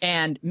 Mm-hmm.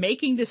 And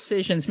making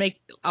decisions,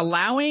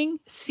 allowing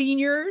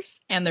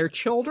seniors and their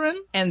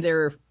children and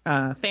their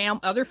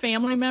other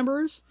family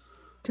members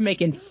to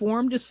make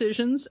informed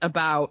decisions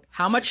about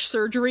how much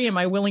surgery am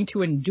I willing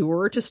to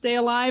endure to stay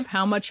alive,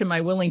 how much am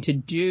I willing to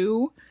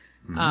do.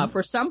 Mm-hmm.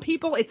 For some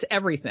people, it's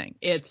everything.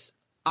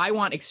 I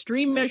want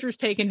extreme measures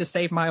taken to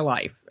save my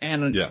life.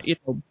 And,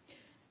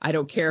 I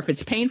don't care if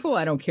it's painful.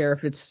 I don't care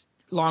if it's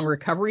long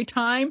recovery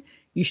time.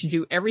 You should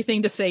do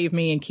everything to save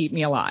me and keep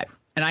me alive.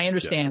 And I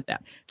understand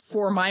that.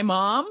 For my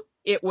mom,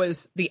 it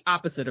was the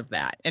opposite of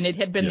that. And it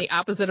had been the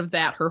opposite of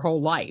that her whole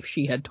life,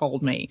 she had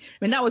told me.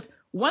 That was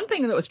one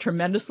thing that was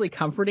tremendously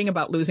comforting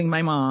about losing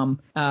my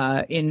mom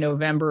in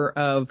November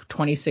of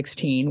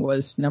 2016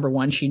 was, number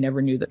one, she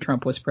never knew that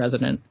Trump was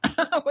president,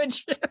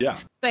 which,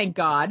 thank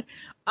God.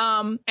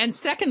 And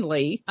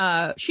secondly,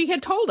 she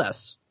had told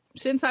us,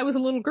 since I was a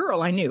little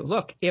girl, I knew,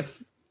 look, if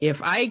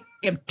I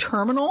am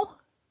terminal,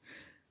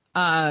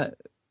 I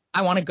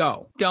want to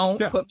go. Don't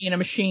put me in a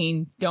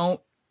machine. Don't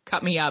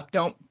cut me up.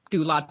 Don't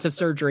do lots of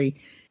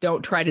surgery.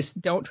 Don't try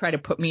to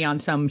put me on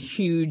some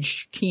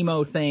huge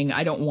chemo thing.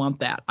 I don't want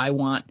that. I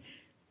want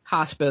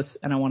hospice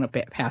and I want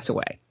to pass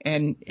away.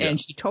 And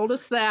she told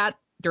us that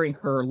during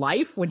her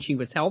life when she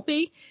was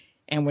healthy.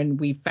 And when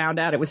we found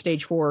out it was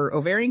stage 4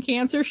 ovarian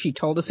cancer, she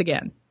told us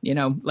again,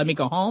 let me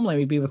go home. Let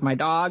me be with my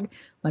dog.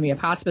 Let me have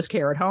hospice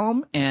care at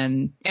home.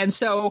 And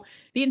so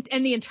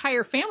the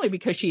entire family,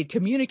 because she had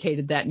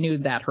communicated that, knew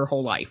that her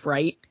whole life.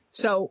 Right.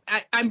 So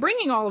I'm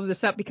bringing all of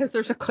this up because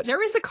there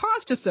is a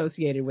cost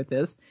associated with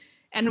this.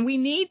 And we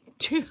need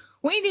to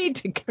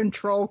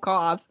control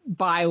costs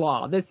by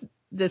law.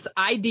 This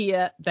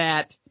idea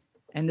that,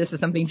 and this is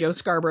something Joe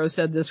Scarborough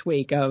said this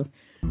week of,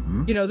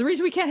 the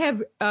reason we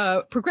can't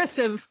have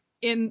progressive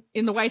in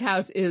the White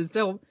House is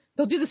they'll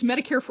do this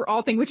Medicare for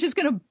all thing, which is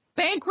going to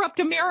bankrupt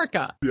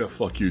America. Yeah,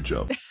 fuck you,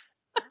 Joe.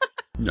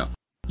 No.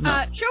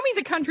 Show me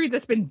the country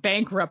that's been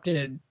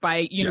bankrupted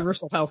by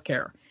universal health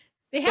care.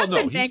 They have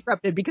been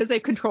bankrupted because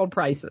they've controlled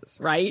prices,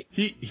 right?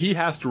 He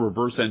has to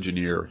reverse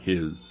engineer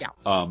his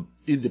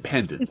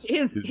independence,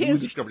 his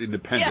rediscovered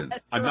independence.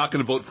 Yes, I'm not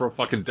going to vote for a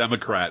fucking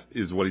Democrat,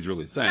 is what he's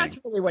really saying. That's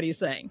really what he's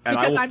saying. And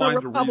because I will I'm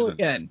find a Republican.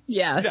 reason.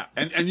 Yeah.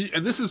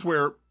 And this is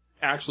where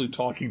actually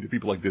talking to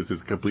people like this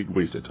is a complete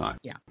waste of time.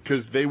 Yeah.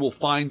 Because they will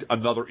find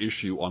another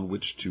issue on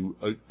which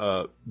to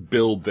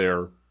build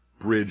their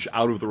bridge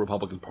out of the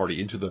Republican Party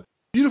into the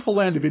beautiful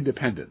land of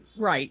independence.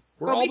 Right.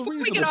 Well, before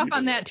we get off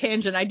on that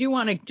tangent, I do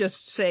want to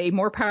just say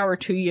more power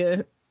to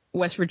you,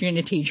 West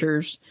Virginia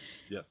teachers.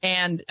 Yes.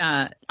 And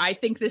I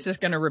think this is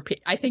going to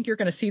repeat. I think you're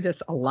going to see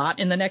this a lot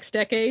in the next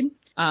decade.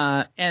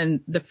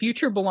 And the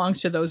future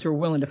belongs to those who are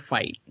willing to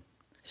fight.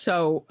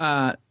 So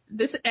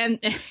This, and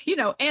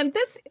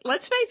this,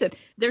 let's face it,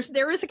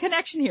 there is a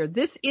connection here.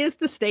 This is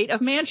the state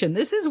of Manchin.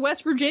 This is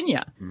West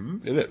Virginia.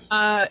 It is.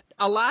 A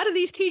lot of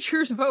these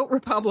teachers vote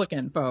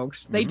Republican,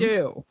 folks. They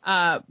do.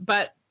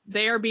 But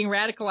they are being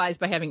radicalized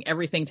by having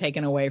everything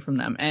taken away from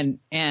them.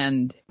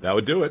 And that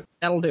would do it.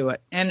 That'll do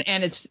it. And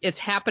it's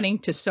happening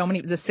to so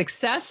many. The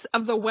success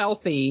of the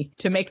wealthy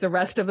to make the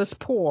rest of us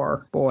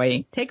poor,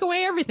 boy, take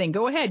away everything.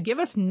 Go ahead. Give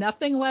us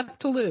nothing left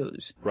to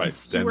lose.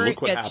 Right. And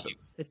look what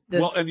happens.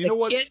 And you know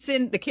what?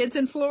 The kids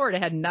in Florida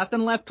had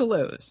nothing left to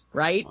lose,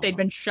 right? They'd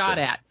been shot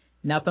at.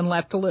 Nothing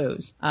left to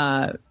lose.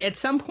 At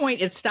some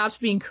point, it stops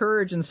being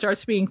courage and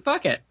starts being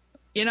fuck it.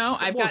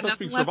 I've got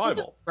nothing left to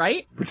do,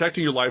 right?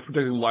 Protecting your life,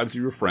 protecting the lives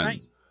of your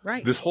friends.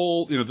 Right. This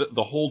whole,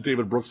 the whole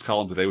David Brooks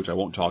column today, which I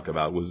won't talk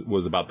about,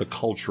 was about the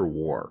culture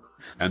war,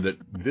 and that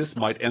this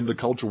might end the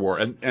culture war.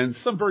 And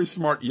some very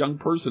smart young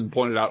person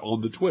pointed out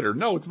on the Twitter,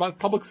 no, it's about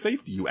public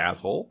safety, you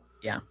asshole.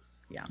 Yeah.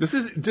 This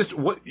is just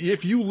what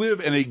if you live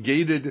in a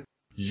gated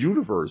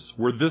universe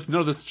where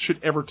none of this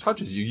shit ever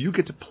touches you. You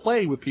get to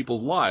play with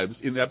people's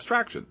lives in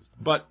abstractions.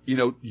 But,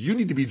 you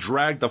need to be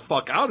dragged the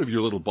fuck out of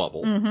your little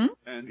bubble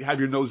and have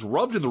your nose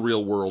rubbed in the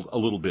real world a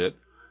little bit.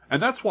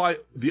 And that's why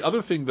the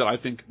other thing that I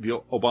think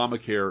the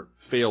Obamacare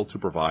failed to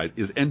provide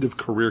is end of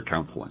career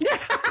counseling.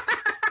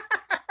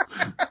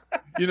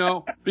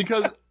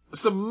 Because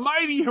some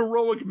mighty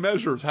heroic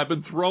measures have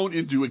been thrown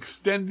into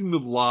extending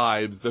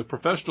the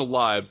professional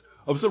lives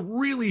of some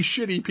really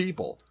shitty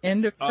people.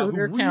 End of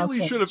career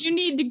counseling. You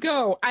need to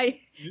go.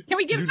 Can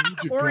we give some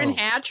to Orrin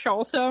Hatch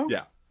also?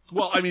 Yeah.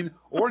 Well,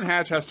 Orrin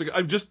Hatch has to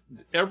go. Just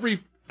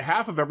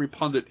half of every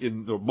pundit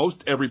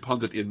most every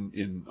pundit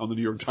on the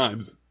New York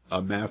Times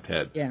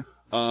masthead. Yeah.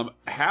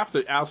 Half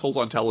the assholes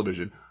on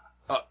television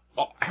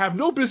have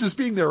no business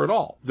being there at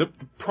all. The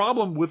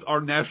problem with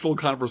our national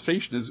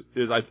conversation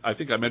is I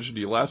think I mentioned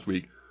to you last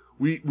week,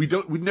 we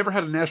never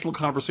had a national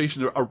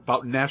conversation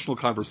about national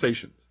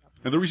conversations.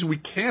 And the reason we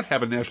can't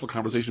have a national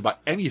conversation about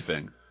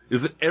anything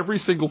is that every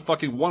single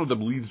fucking one of them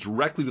leads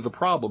directly to the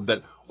problem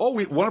that,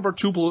 one of our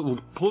two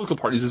political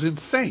parties is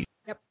insane.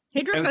 Yep.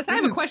 Hey, Drickus, I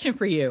have a question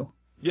for you.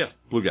 Yes,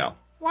 Blue Gal.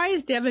 Why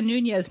is Devin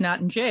Nunes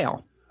not in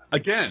jail?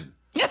 Again.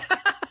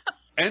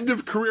 End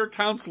of career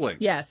counseling.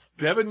 Yes.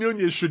 Devin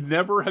Nunes should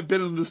never have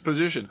been in this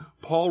position.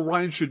 Paul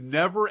Ryan should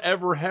never,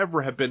 ever,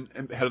 ever have been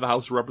head of the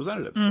House of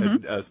Representatives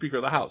and Speaker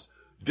of the House.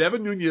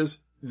 Devin Nunes,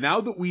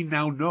 now that we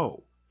now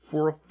know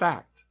for a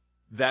fact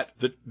that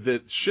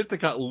the shit that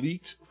got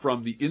leaked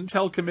from the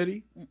Intel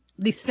Committee.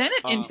 The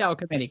Senate Intel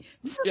Committee.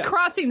 This is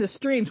crossing the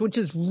streams, which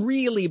is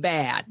really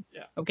bad.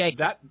 Yeah. Okay?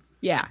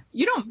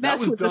 You don't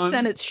mess with the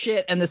Senate's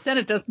shit, and the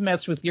Senate doesn't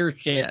mess with your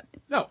shit.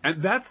 No,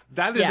 and that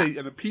is an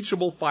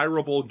impeachable,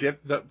 fireable,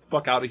 get the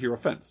fuck out of here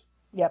offense.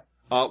 Yep.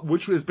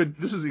 This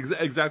is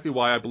exactly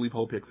why I believe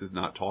Hope Hicks is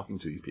not talking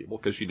to these people,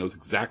 because she knows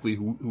exactly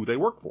who they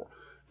work for.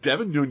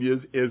 Devin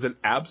Nunes is an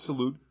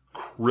absolute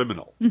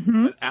criminal.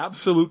 An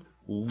absolute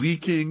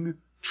leaking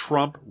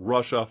Trump,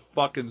 Russia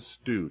fucking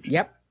stooge.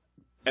 Yep.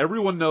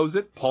 Everyone knows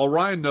it. Paul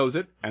Ryan knows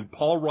it. And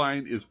Paul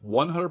Ryan is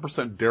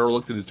 100%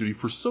 derelict in his duty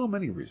for so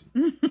many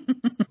reasons.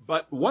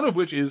 But one of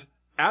which is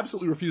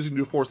absolutely refusing to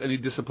enforce any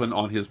discipline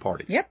on his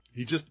party. Yep.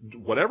 He just,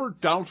 whatever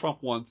Donald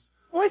Trump wants.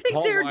 Well, I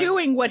think they're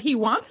doing what he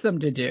wants them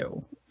to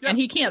do. Yeah. And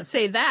he can't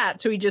say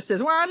that, so he just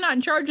says, well, I'm not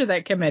in charge of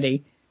that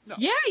committee. No,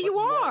 yeah, you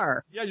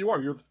are. Yeah, you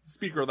are. You're the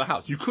Speaker of the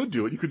House. You could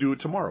do it. You could do it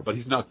tomorrow. But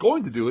he's not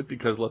going to do it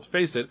because, let's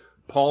face it,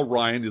 Paul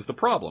Ryan is the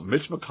problem.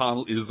 Mitch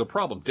McConnell is the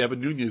problem.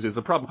 Devin Nunes is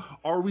the problem.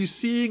 Are we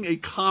seeing a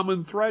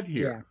common thread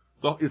here?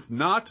 Yeah. It's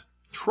not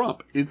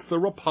Trump. It's the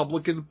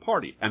Republican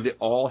Party. And they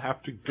all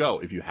have to go.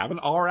 If you have an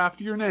R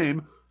after your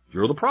name,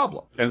 you're the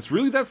problem. And it's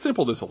really that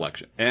simple, this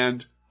election.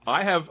 And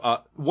I have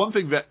one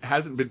thing that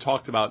hasn't been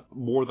talked about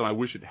more than I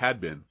wish it had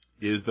been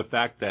is the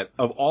fact that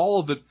of all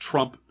of the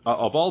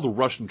of all the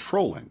Russian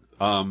trolling,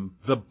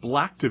 the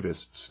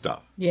blacktivist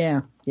stuff.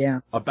 Yeah.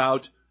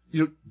 About,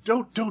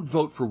 don't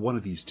vote for one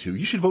of these two.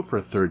 You should vote for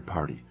a third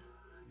party.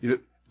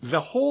 The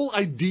whole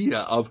idea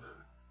of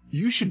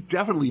you should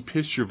definitely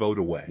piss your vote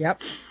away.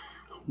 Yep.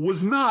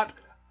 Was not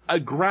a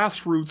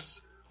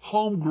grassroots,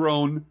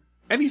 homegrown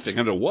anything,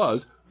 and it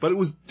was, but it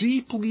was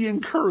deeply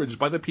encouraged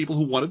by the people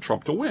who wanted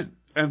Trump to win.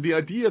 And the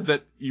idea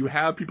that you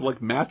have people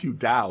like Matthew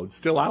Dowd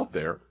still out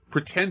there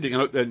pretending,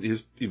 and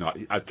his,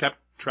 I've kept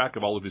track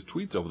of all of his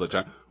tweets over the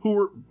time,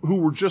 who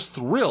were just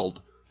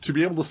thrilled to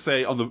be able to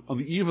say on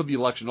the eve of the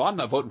election, I'm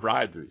not voting for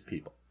either of these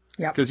people.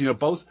 Yeah. Because,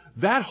 both,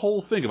 that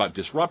whole thing about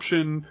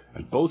disruption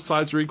and both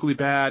sides are equally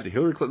bad,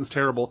 Hillary Clinton's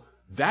terrible,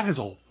 that has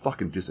all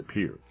fucking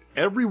disappeared.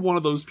 Every one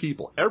of those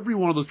people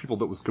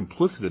that was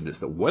complicit in this,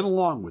 that went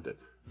along with it,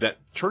 that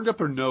turned up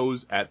their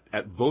nose at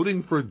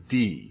voting for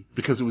D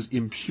because it was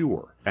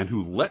impure, and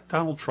who let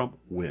Donald Trump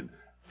win,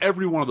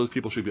 every one of those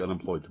people should be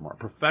unemployed tomorrow,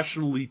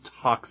 professionally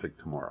toxic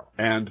tomorrow.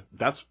 And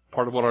that's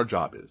part of what our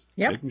job is.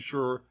 Yep. Making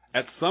sure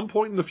at some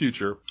point in the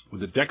future,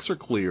 when the decks are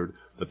cleared,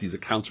 that these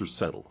accounts are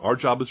settled. Our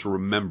job is to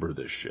remember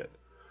this shit.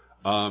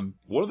 One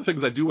of the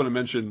things I do want to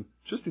mention,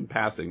 just in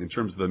passing, in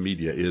terms of the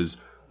media, is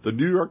the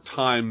New York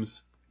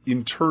Times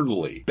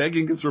internally,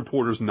 begging its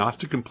reporters not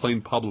to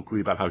complain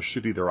publicly about how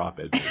shitty their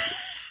op-ed is.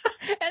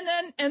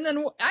 And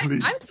then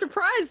I'm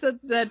surprised that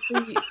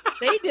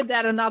they did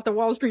that and not the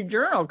Wall Street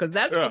Journal, because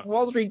that's been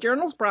Wall Street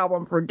Journal's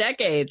problem for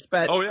decades.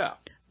 But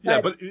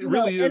but it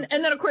really is.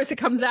 And then of course it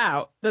comes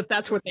out that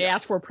that's what they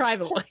asked for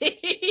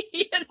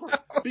privately.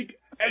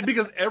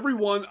 Because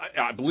everyone,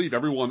 I believe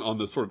everyone on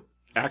the sort of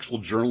actual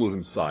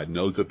journalism side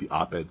knows that the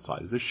op-ed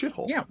side is a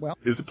shithole. Yeah, well,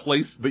 is a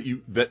place that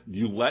you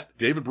let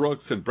David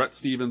Brooks and Brett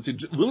Stevens,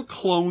 little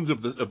clones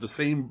of the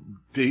same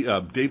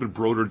David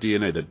Broder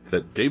DNA,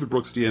 that David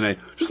Brooks DNA,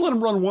 just let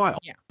them run wild.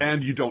 Yeah.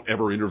 And you don't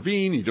ever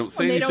intervene. You don't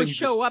say anything. They don't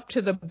show up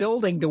to the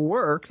building to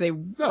work. They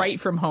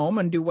write from home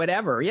and do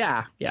whatever.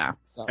 Yeah.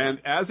 So.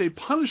 And as a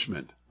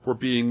punishment for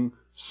being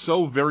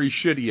so very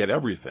shitty at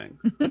everything,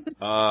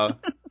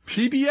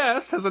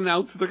 PBS has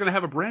announced that they're going to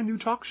have a brand new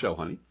talk show,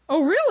 honey.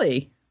 Oh,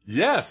 really?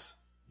 Yes,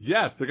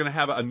 they're going to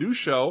have a new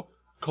show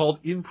called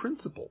In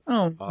Principle.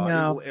 Oh, no.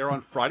 It will air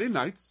on Friday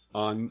nights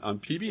on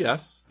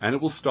PBS, and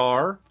it will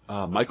star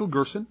Michael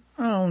Gerson.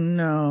 Oh,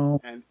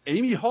 no. And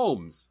Amy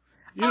Holmes.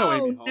 You know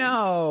Amy Holmes. Oh,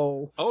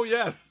 no. Oh,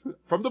 yes,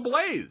 from The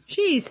Blaze.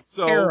 She's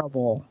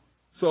terrible.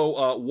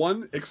 So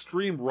one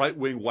extreme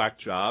right-wing whack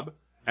job,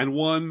 and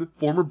one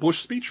former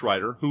Bush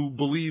speechwriter who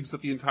believes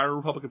that the entire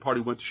Republican Party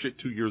went to shit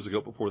 2 years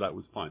ago before that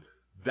was fine.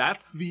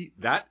 This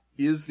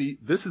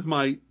is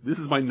my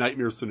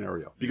nightmare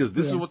scenario, because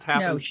this is what's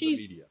happening to the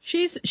media.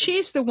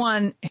 She's the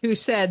one who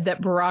said that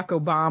Barack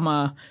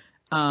Obama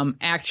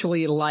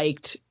actually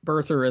liked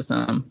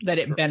birtherism, that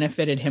it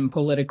benefited him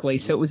politically,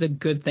 so it was a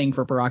good thing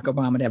for Barack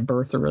Obama to have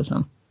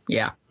birtherism.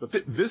 Yeah. But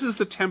this is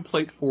the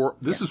template for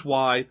this is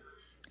why.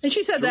 And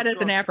she said that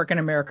as an African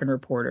American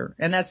reporter,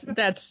 and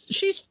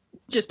she's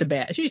just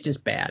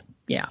bad.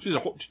 Yeah. She's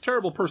a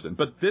terrible person,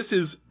 but this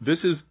is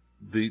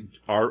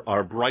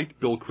our bright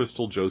Bill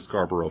Kristol, Joe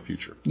Scarborough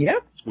future. Yeah.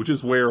 Which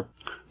is where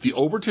the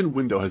Overton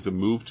window has been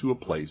moved to a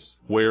place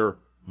where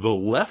the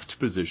left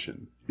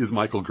position is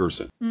Michael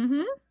Gerson.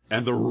 Mm-hmm.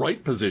 And the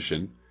right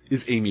position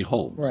is Amy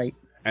Holmes. Right.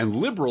 And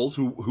liberals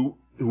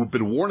who've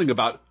been warning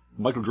about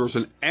Michael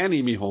Gerson and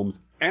Amy Holmes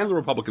and the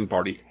Republican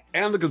Party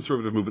and the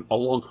conservative movement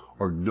all along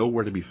are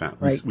nowhere to be found.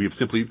 Right. We've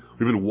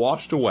been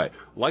washed away.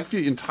 Like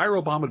the entire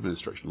Obama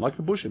administration, like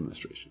the Bush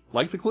administration,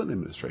 like the Clinton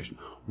administration.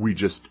 We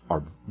just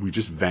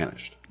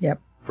vanished.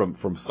 Yep.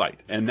 From sight.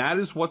 And that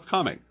is what's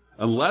coming.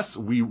 Unless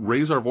we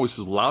raise our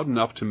voices loud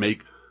enough to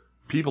make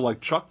people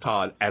like Chuck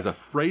Todd as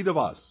afraid of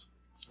us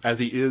as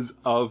he is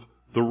of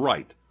the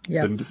right,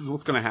 then this is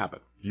what's going to happen.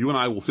 You and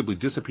I will simply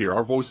disappear.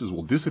 Our voices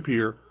will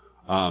disappear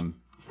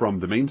from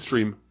the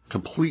mainstream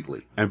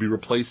completely and be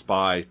replaced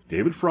by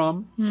David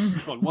Frum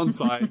on one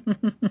side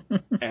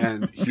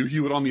and Hugh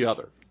Hewitt on the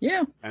other.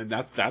 Yeah. And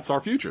that's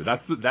our future.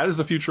 That is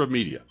the future of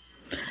media.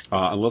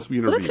 Unless we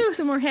intervene. Let's do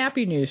some more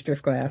happy news,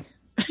 Driftglass.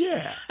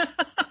 Yeah.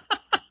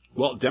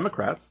 Well,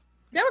 Democrats,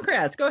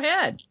 go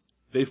ahead.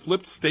 They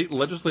flipped state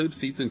legislative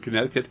seats in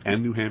Connecticut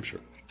and New Hampshire.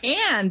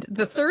 And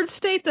the third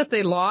state that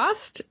they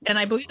lost, and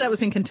I believe that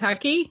was in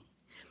Kentucky,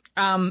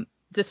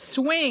 the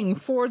swing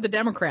for the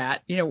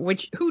Democrat,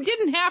 who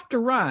didn't have to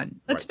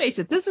run. Let's face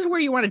it, this is where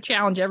you want to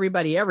challenge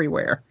everybody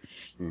everywhere.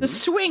 Mm-hmm. The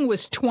swing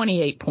was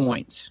 28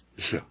 points.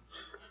 Yeah.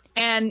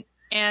 And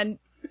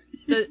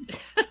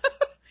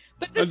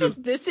but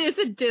this is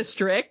a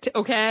district,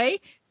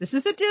 okay? This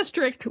is a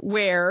district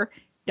where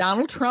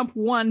Donald Trump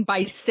won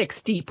by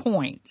 60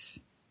 points.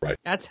 Right.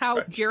 That's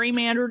how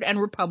gerrymandered and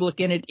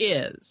Republican it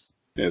is.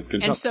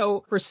 And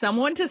so for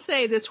someone to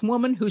say this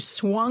woman who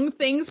swung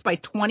things by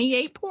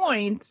 28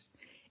 points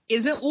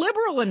isn't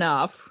liberal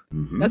enough,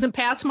 doesn't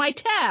pass my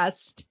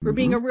test for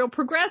being a real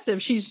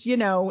progressive. She's,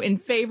 in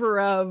favor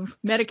of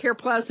Medicare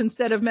Plus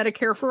instead of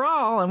Medicare for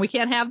all, and we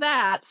can't have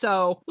that.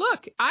 So,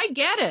 look, I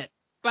get it,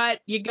 but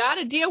you got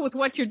to deal with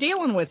what you're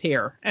dealing with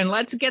here. And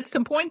let's get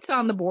some points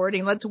on the board,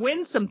 and let's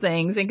win some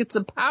things and get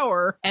some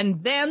power,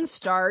 and then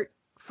start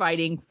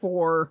fighting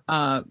for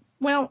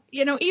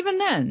even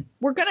then,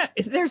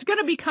 there's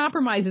gonna be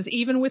compromises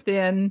even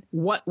within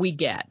what we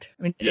get.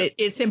 I mean,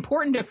 it's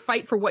important to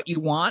fight for what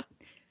you want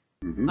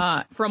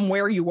from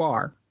where you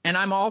are. And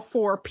I'm all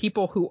for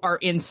people who are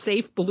in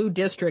safe blue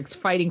districts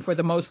fighting for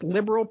the most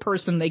liberal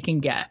person they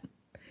can get.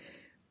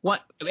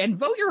 And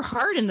vote your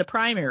heart in the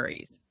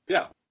primaries.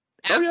 Yeah.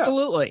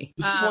 Absolutely.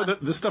 This is why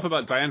this stuff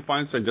about Dianne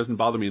Feinstein doesn't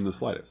bother me in the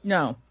slightest.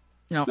 No,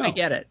 I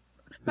get it.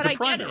 But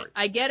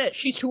I get it.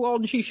 She's too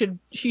old and she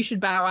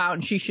should bow out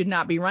and she should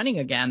not be running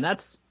again.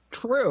 That's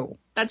true.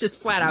 That's just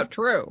flat out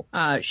true.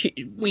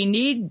 We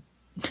need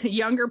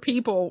younger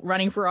people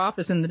running for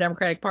office in the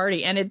Democratic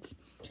Party, and it's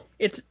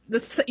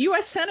the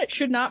U.S. Senate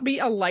should not be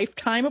a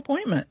lifetime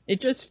appointment.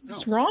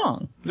 It's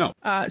wrong. No.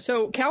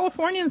 So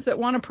Californians that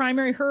want to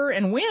primary her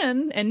and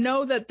win and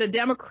know that the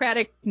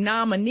Democratic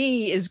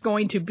nominee is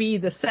going to be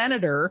the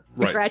senator,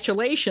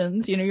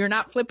 congratulations. You're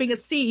not flipping a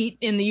seat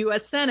in the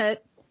U.S.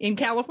 Senate. In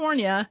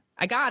California,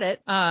 I got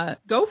it.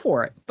 Go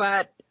for it.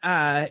 But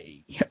I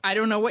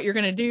don't know what you're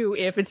going to do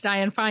if it's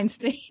Dianne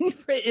Feinstein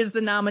is the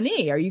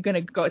nominee. Are you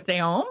going to stay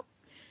home?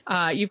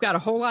 You've got a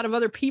whole lot of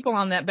other people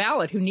on that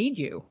ballot who need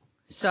you.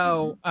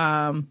 So,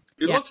 I'm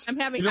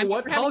having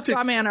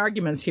straw man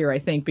arguments here, I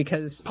think,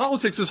 because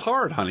politics is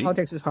hard, honey.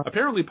 Politics is hard.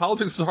 Apparently,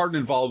 politics is hard and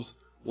involves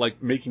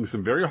like making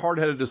some very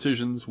hard-headed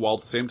decisions while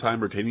at the same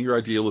time retaining your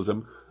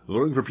idealism,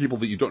 voting for people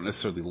that you don't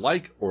necessarily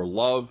like or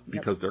love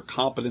because they're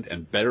competent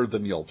and better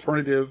than the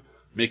alternative,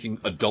 making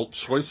adult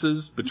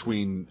choices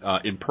between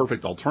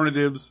imperfect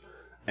alternatives,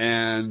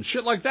 and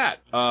shit like that,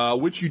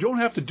 which you don't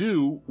have to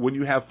do when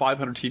you have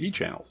 500 TV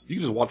channels. You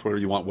can just watch whatever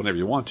you want whenever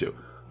you want to.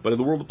 But in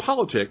the world of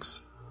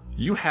politics,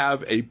 you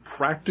have a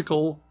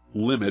practical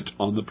limit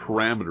on the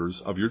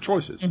parameters of your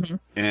choices. Mm-hmm.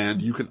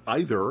 And you can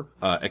either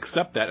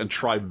accept that and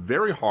try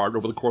very hard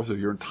over the course of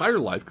your entire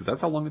life, because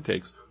that's how long it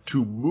takes,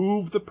 to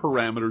move the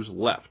parameters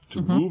left,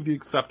 to move the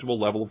acceptable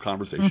level of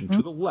conversation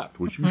to the left,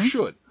 which you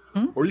should.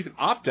 Or you can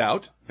opt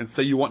out and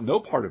say you want no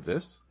part of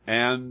this,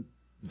 and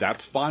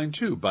that's fine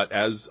too. But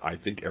as I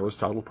think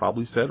Aristotle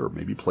probably said, or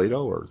maybe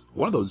Plato, or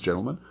one of those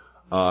gentlemen,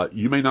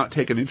 you may not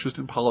take an interest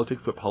in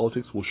politics, but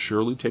politics will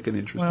surely take an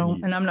interest in you.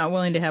 And I'm not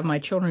willing to have my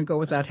children go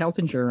without health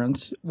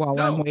insurance while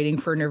I'm waiting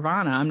for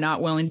nirvana. I'm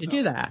not willing to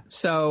do that.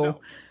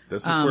 So,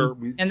 this is where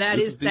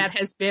that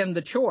has been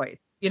the choice.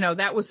 You know,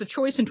 that was the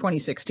choice in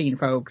 2016,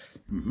 folks.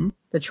 Mm-hmm.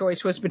 The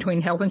choice was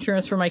between health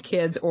insurance for my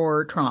kids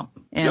or Trump,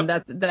 and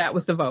that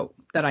was the vote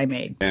that I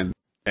made.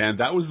 And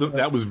that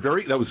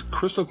was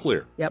crystal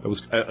clear. Yep. That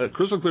was a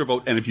crystal clear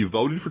vote. And if you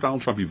voted for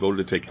Donald Trump, you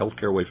voted to take health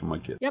care away from my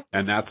kid. Yep.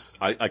 And that's,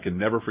 I can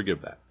never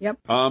forgive that. Yep.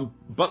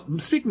 But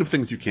speaking of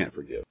things you can't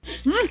forgive.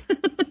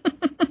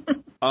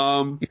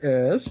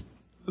 Yes.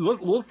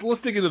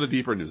 Let's dig into the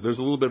deeper news. There's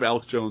a little bit of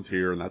Alex Jones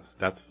here, and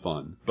that's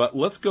fun. But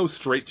let's go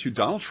straight to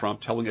Donald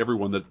Trump telling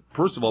everyone that,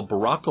 first of all,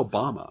 Barack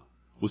Obama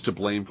was to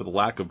blame for the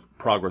lack of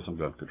progress on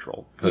gun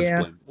control. Because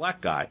blame the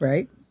black guy.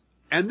 Right.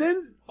 And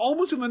then,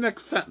 almost in the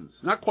next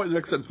sentence, not quite in the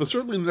next sentence, but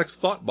certainly in the next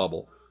thought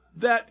bubble,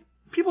 that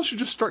people should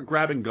just start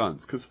grabbing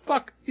guns. Because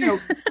fuck,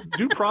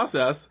 due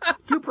process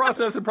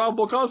and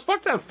probable cause,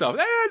 fuck that stuff.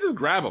 Just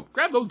grab them.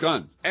 Grab those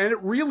guns. And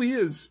it really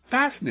is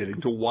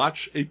fascinating to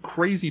watch a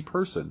crazy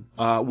person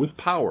with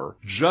power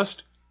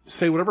just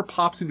say whatever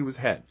pops into his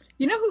head.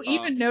 You know who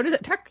even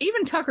noticed it?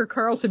 Even Tucker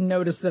Carlson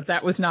noticed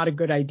that was not a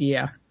good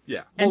idea.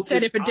 Yeah. And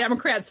said if a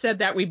Democrat said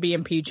that, we'd be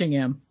impeaching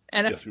him.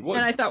 And, yes, we would.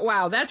 And I thought,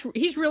 wow,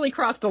 he's really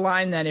crossed a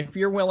line then if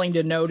you're willing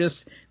to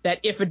notice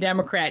that if a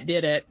Democrat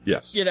did it,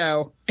 yes.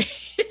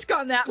 It's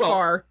gone that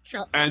far.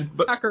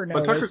 Tucker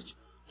noticed.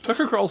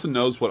 Tucker Carlson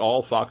knows what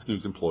all Fox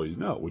News employees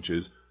know, which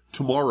is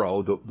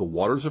tomorrow the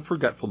waters of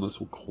forgetfulness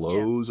will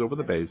close over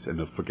the base and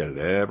they'll forget it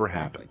ever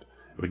happened.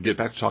 We can get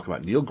back to talk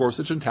about Neil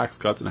Gorsuch and tax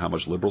cuts and how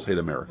much liberals hate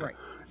America.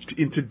 Right.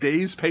 In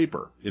today's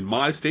paper, in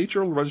my State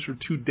Journal Register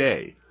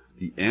today,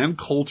 the Ann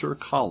Coulter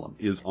column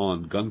is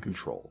on gun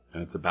control,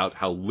 and it's about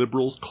how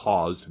liberals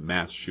caused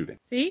mass shooting.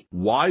 See?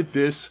 Why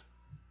this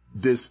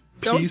piece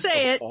Don't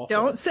say it.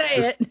 Don't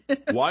say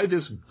it. Why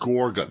this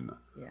Gorgon?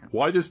 Yeah.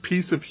 Why this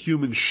piece of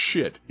human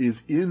shit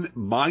is in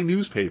my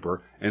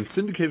newspaper and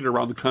syndicated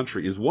around the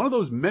country is one of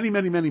those many,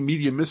 many, many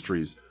media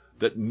mysteries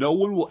that no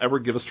one will ever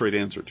give a straight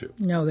answer to.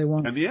 No, they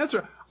won't. And the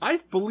answer, I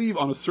believe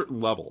on a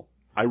certain level,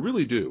 I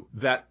really do,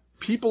 that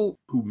people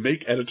who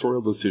make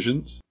editorial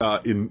decisions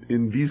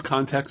in these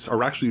contexts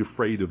are actually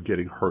afraid of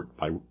getting hurt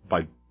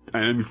by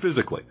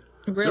physically.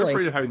 Really? They're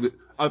afraid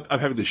of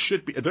having the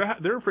shit beat.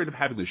 They're afraid of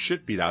having the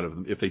shit beat out of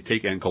them if they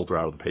take Ann Coulter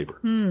out of the paper,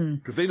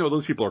 because they know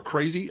those people are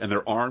crazy and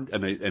they're armed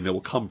and they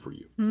will come for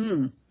you.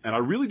 And I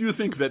really do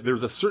think that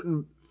there's a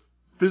certain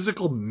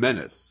physical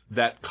menace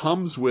that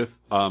comes with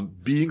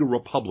being a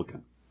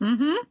Republican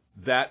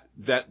that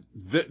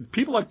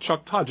people like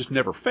Chuck Todd just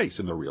never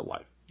face in their real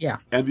life. Yeah.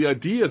 And the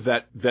idea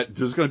that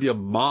there's going to be a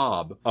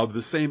mob of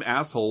the same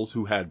assholes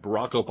who had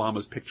Barack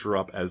Obama's picture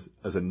up as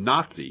a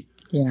Nazi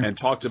and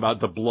talked about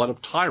the blood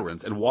of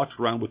tyrants and walked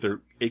around with their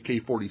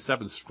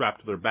AK-47 strapped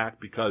to their back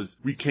because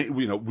we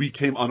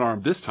came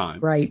unarmed this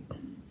time. Right.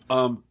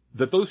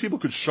 That those people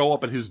could show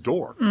up at his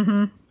door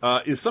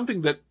is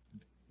something that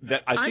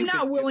I think I'm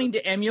not willing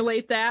to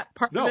emulate that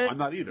part of it. No, I'm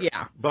not either.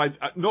 Yeah. But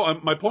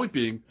my point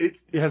being,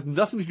 it has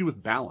nothing to do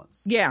with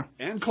balance. Yeah.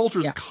 Ann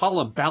Coulter's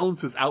column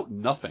balances out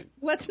nothing.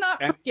 Let's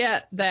not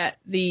forget that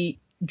the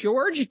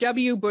George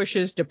W.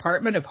 Bush's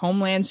Department of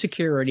Homeland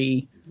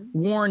Security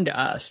warned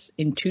us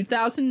in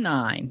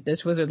 2009.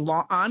 This was an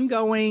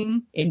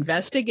ongoing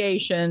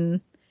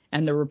investigation,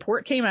 and the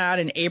report came out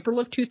in April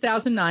of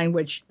 2009,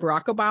 which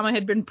Barack Obama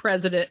had been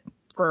president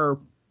for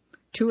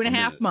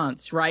 2.5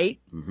 months, right?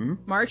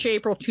 March,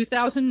 April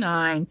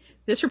 2009.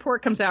 This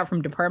report comes out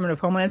from Department of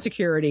Homeland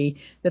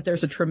Security that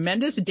there's a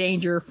tremendous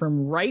danger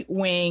from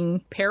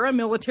right-wing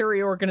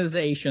paramilitary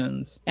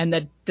organizations and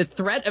that the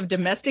threat of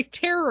domestic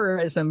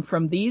terrorism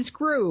from these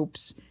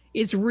groups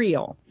is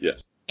real.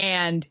 Yes.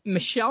 And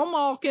Michelle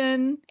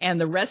Malkin and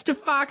the rest of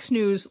Fox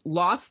News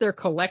lost their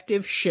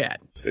collective shit.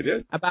 Yes, they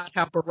did. About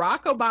how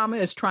Barack Obama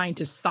is trying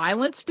to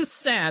silence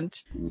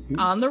dissent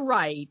on the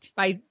right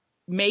by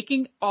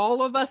making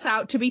all of us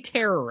out to be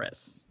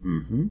terrorists.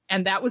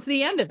 And that was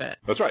the end of it.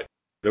 That's right.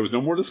 There was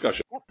no more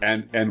discussion.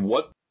 And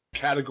what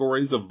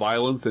categories of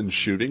violence and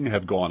shooting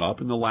have gone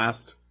up in the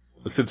last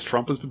since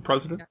Trump has been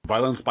president.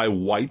 Violence by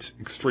white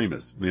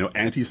extremists,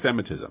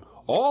 anti-Semitism.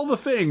 All the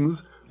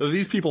things that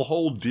these people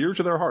hold dear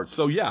to their hearts.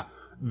 So, yeah,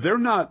 they're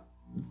not...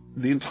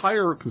 The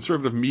entire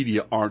conservative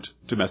media aren't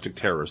domestic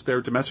terrorists.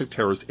 They're domestic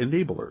terrorist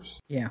enablers.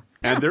 Yeah.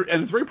 And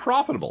it's very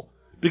profitable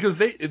because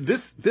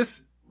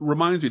this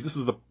reminds me, this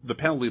is the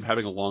penalty of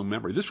having a long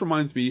memory. This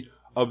reminds me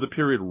of the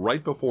period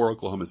right before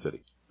Oklahoma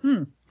City.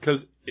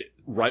 Because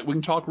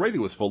right-wing talk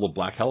radio was full of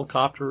black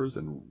helicopters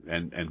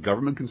and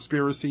government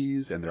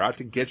conspiracies, and they're out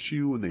to get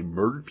you, and they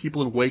murdered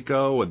people in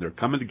Waco, and they're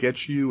coming to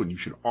get you, and you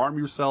should arm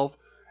yourself.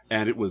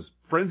 And it was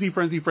frenzy,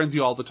 frenzy, frenzy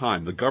all the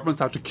time. The government's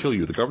out to kill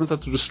you. The government's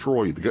out to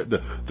destroy you.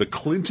 The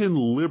Clinton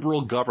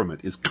liberal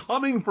government is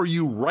coming for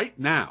you right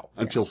now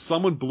until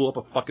someone blew up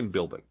a fucking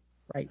building.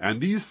 Right.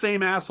 And these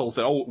same assholes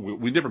said, oh,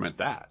 we never meant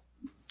that.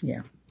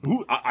 Yeah.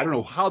 I don't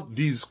know how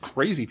these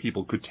crazy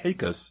people could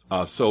take us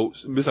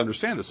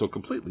misunderstand us so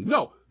completely.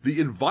 No, the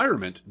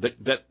environment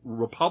that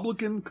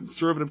Republican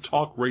conservative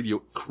talk radio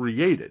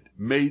created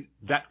made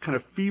that kind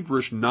of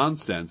feverish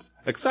nonsense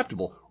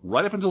acceptable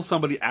right up until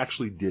somebody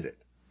actually did it.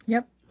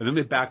 Yep. And then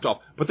they backed off.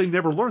 But they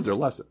never learned their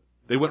lesson.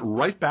 They went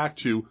right back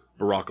to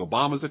Barack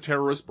Obama's a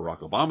terrorist, Barack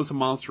Obama's a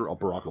monster,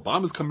 Barack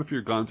Obama's coming for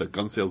your guns, and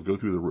gun sales go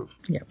through the roof.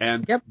 Yep.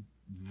 And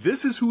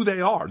this is who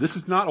they are. This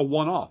is not a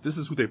one-off. This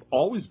is who they've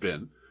always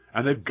been,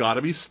 and they've got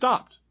to be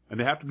stopped. And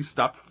they have to be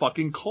stopped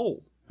fucking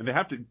cold. And they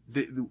have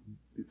to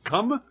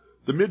come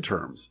the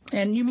midterms.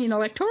 And you mean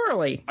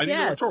electorally? I mean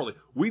electorally.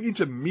 We need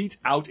to mete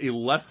out a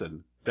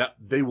lesson that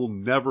they will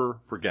never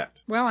forget.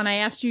 Well, and I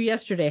asked you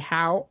yesterday,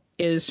 how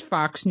is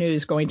Fox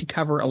News going to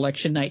cover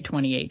election night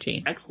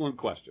 2018? Excellent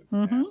question.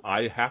 Mm-hmm.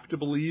 I have to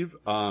believe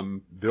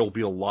there'll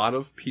be a lot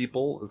of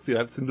people. Let's see,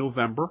 that's in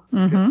November.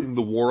 I'm guessing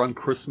the war on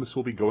Christmas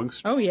will be going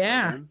strong. Oh,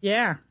 yeah.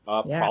 Yeah.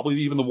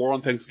 Probably even the war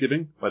on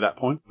Thanksgiving by that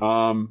point.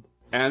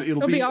 And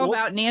it'll be all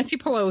about Nancy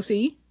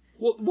Pelosi.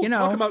 We'll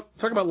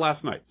talk about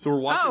last night. So we're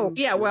watching. Oh,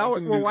 yeah.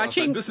 We're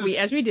watching,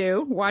 as we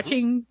do,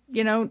 watching,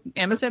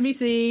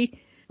 MSNBC.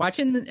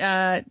 Watching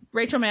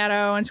Rachel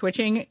Maddow and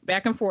switching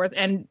back and forth,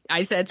 and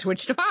I said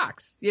switch to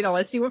Fox.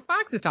 Let's see what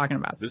Fox is talking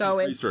about. This is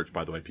research,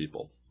 by the way,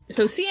 people.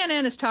 So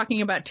CNN is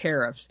talking about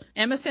tariffs.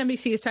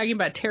 MSNBC is talking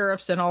about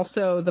tariffs and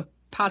also the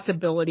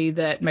possibility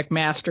that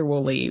McMaster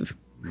will leave.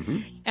 Mm-hmm.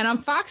 And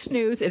on Fox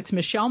News, it's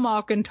Michelle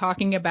Malkin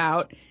talking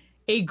about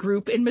a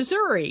group in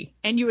Missouri.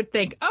 And you would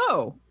think,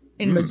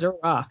 Missouri,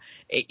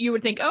 you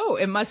would think,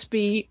 it must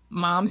be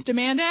Moms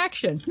Demand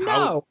Action.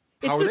 No.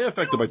 How are they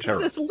affected by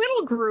tariffs? It's this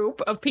little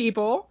group of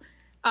people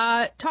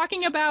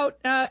talking about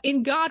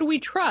In God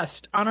We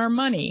Trust on our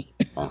money.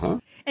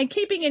 And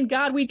keeping In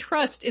God We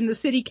Trust in the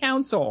city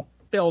council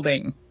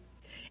building.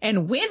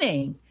 And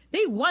winning.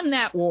 They won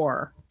that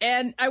war.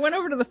 And I went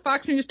over to the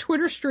Fox News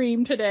Twitter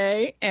stream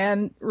today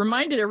and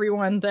reminded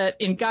everyone that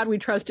In God We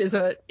Trust is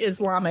a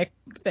Islamic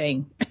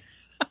thing.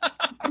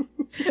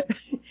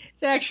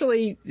 It's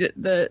actually,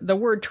 the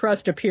word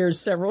trust appears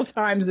several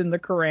times in the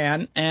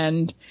Quran,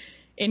 and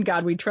In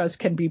God We Trust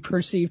can be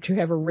perceived to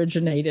have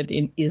originated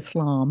in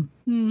Islam.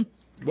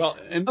 Well,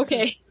 and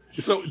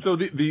so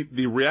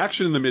the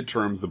reaction in the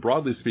midterms,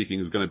 broadly speaking,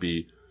 is going to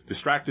be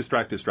distract.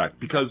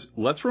 Because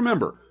let's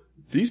remember,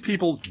 these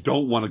people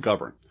don't want to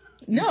govern.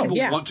 These people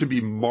want to be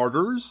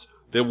martyrs.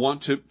 They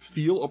want to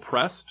feel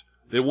oppressed.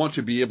 They want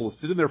to be able to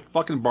sit in their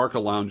fucking barca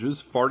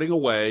lounges, farting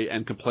away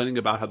and complaining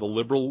about how the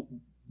liberal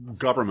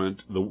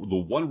government, the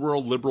one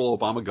world liberal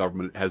Obama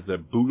government, has their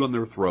boot on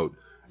their throat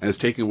and is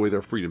taking away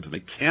their freedoms. And they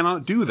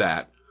cannot do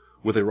that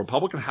with a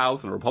Republican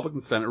House and a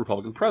Republican Senate,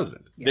 Republican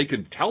President. Yeah. They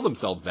can tell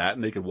themselves that,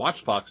 and they can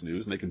watch Fox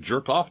News, and they can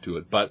jerk off to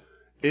it, but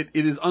it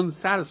is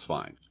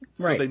unsatisfying.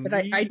 Right, so but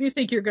I do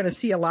think you're going to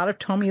see a lot of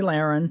Tomi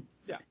Lahren,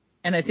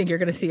 and I think you're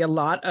going to see a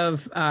lot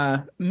of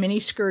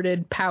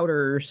mini-skirted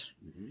powders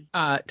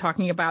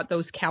talking about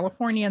those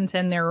Californians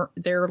and their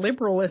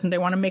liberalism. They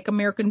want to make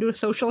America into a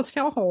socialist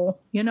hellhole,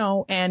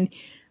 and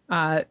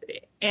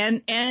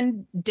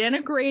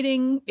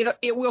denigrating,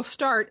 it will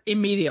start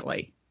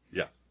immediately.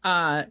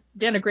 Yeah.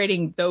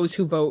 Denigrating those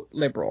who vote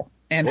liberal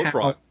and vote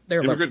fraud.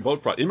 Immigrant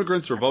vote fraud.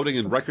 Immigrants are voting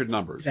in record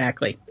numbers.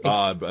 Exactly.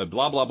 Blah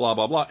blah blah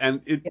blah blah.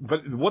 And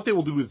but what they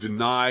will do is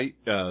deny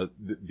the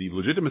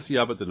legitimacy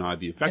of it, deny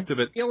the effect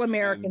of it. Real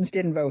Americans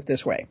didn't vote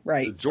this way,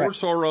 right? George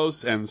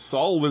Soros and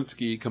Saul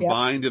Alinsky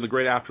combined in the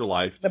great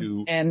afterlife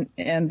and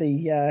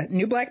the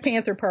New Black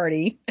Panther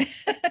Party.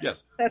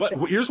 Yes, but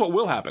here's what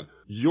will happen: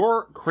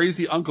 your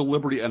crazy Uncle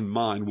Liberty and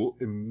mine will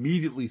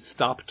immediately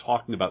stop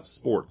talking about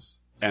sports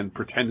and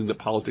pretending that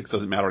politics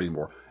doesn't matter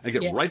anymore, and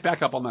get right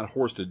back up on that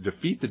horse to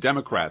defeat the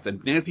Democrats.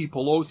 And Nancy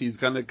Pelosi is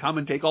going to come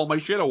and take all my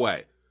shit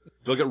away.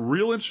 They'll get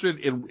real interested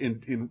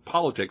in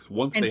politics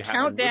once they have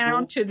count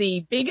down to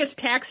the biggest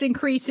tax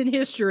increase in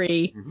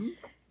history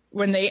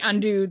when they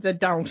undo the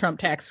Donald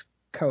Trump tax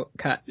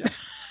cut. Yeah.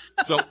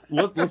 So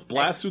let's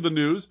blast through the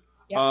news.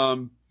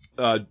 Yep.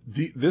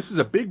 This is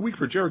a big week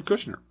for Jared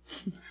Kushner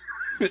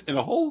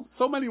in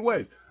so many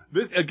ways.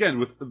 Again,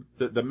 with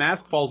the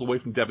mask falls away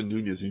from Devin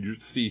Nunes, and you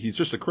see he's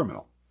just a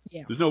criminal.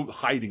 Yeah. There's no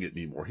hiding it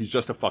anymore. He's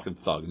just a fucking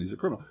thug, and he's a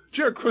criminal.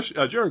 Jared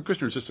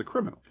Kushner is just a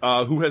criminal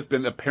who has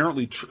been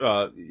apparently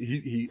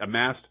he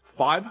amassed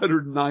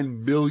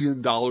 $509 million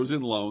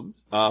in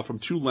loans from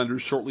two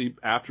lenders shortly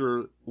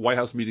after White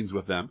House meetings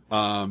with them.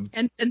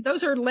 And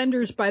those are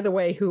lenders, by the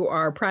way, who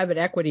are private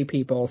equity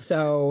people,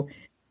 so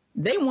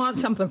they want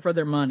something for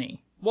their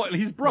money. Well, and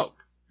he's broke.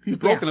 He's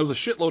broke and owes a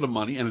shitload of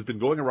money and has been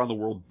going around the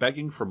world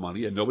begging for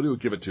money, and nobody would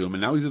give it to him.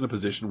 And now he's in a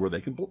position where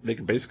they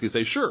can basically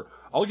say, "Sure,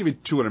 I'll give you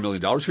 $200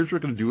 million.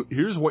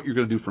 Here's what you're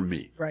going to do for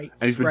me." Right.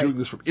 And he's been doing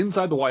this from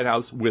inside the White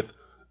House with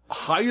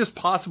highest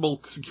possible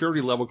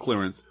security level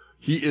clearance.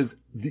 He is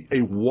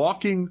a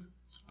walking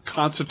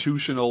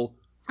constitutional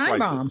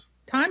crisis.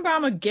 Time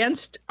bomb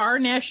against our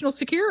national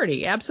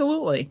security.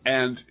 Absolutely.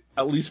 And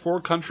at least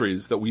 4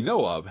 countries that we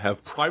know of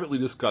have privately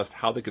discussed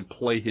how they could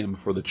play him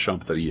for the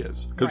chump that he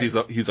is. Because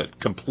he's a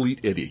complete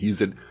idiot.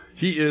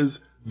 He is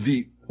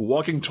the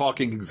walking,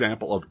 talking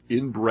example of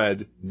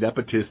inbred,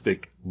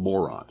 nepotistic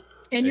moron.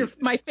 And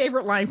my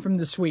favorite line from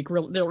this week,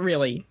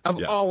 really,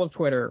 of all of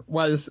Twitter,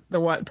 was the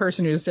one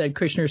person who said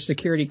Kushner's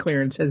security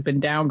clearance has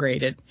been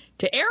downgraded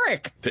to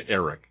Eric.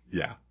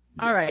 Yeah.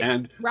 All right.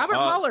 And Robert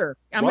Mueller.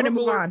 I'm going to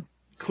move on.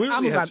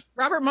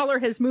 Robert Mueller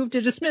has moved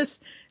to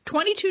dismiss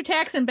 22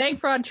 tax and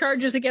bank fraud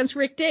charges against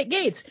Rick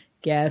Gates.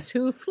 Guess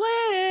who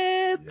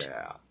flipped?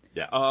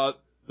 Yeah.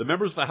 The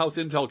members of the House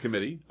Intel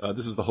Committee,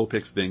 this is the Hope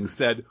Hicks thing,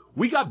 said,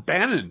 we got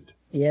banned.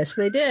 Yes,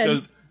 they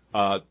did.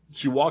 Because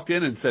she walked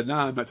in and said,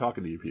 nah, I'm not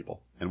talking to you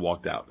people, and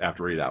walked out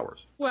after 8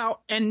 hours.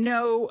 Well, and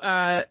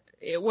no,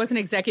 it wasn't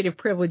executive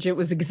privilege. It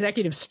was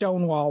executive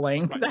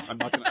stonewalling. Right. I'm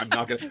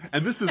not gonna.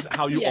 And this is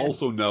how you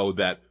also know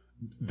that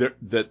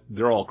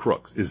they're all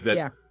crooks, is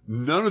that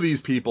none of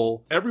these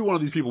people, every one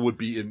of these people would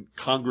be in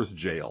Congress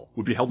jail,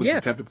 would be held in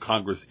contempt of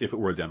Congress if it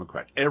were a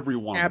Democrat. Every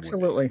one of them.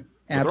 Absolutely.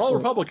 But they're all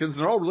Republicans,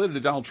 and they're all related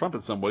to Donald Trump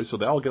in some way, so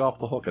they all get off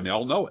the hook, and they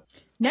all know it.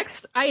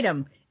 Next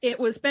item. It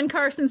was Ben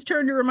Carson's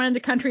turn to remind the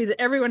country that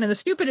everyone in the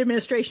stupid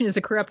administration is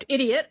a corrupt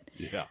idiot.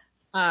 Yeah.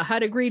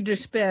 HUD agreed to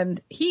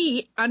spend,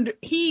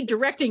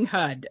 directing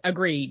HUD,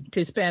 agreed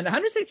to spend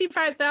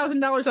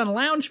 $165,000 on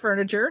lounge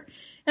furniture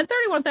and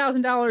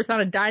 $31,000 on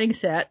a dining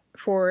set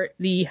for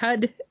the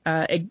HUD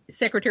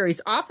Secretary's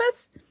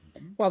office,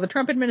 while the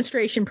Trump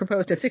administration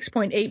proposed a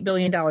 $6.8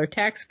 billion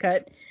tax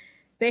cut.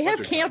 They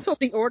have canceled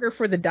the order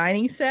for the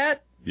dining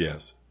set.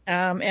 Yes.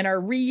 And are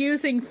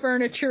reusing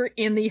furniture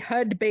in the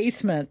HUD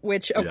basement,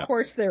 which, of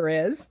course,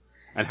 there is.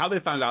 And how they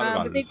found out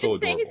about it is so adorable.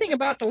 They didn't say anything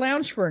about the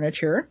lounge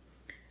furniture.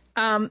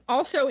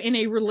 Also, in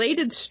a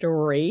related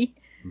story,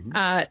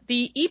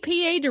 the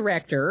EPA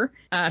director,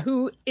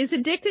 who is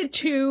addicted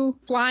to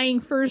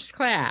flying first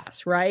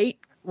class, right?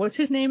 What's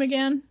his name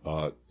again?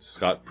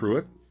 Scott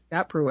Pruitt.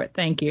 Scott Pruitt,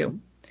 thank you.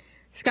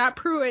 Scott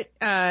Pruitt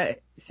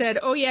said,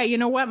 oh, yeah, you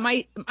know what?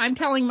 I'm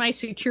telling my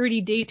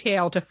security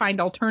detail to find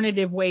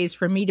alternative ways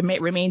for me to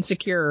remain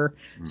secure,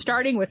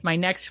 starting with my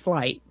next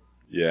flight.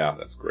 Yeah,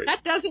 that's great.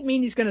 That doesn't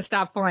mean he's going to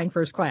stop flying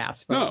first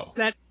class, folks.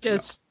 No. That's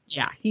just,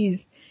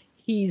 he's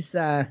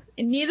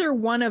neither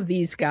one of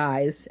these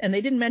guys, and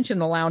they didn't mention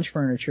the lounge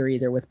furniture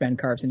either with Ben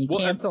Carson. He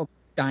canceled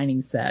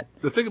dining set.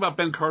 The thing about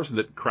Ben Carson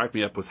that cracked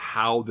me up was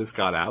how this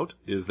got out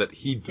is that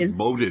he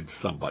demoted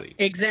somebody.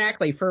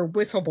 Exactly, for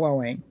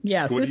whistleblowing.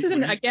 Yes, this is,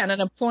 again, an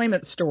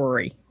employment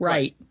story.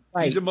 Right.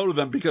 He demoted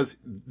them because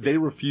they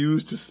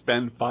refused to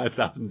spend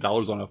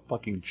 $5,000 on a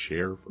fucking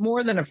chair.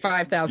 More than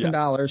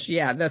 $5,000.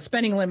 Yeah, the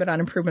spending limit on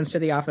improvements to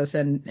the office,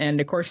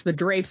 and of course the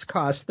drapes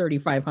cost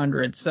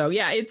 $3,500. So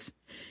yeah, it's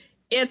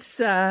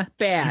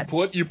bad.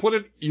 You're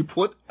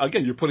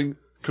putting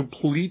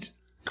complete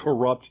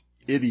corrupt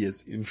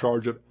idiots in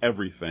charge of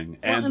everything.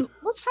 And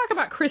let's talk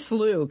about Chris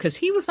Liu, because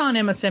he was on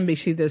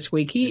MSNBC this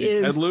week. He is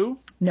Ted Lieu?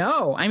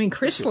 No, I mean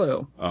Chris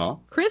Liu. Uh-huh.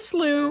 Chris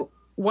Liu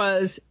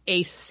was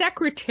a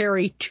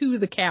secretary to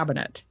the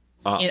cabinet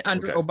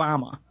under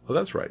Obama. Oh,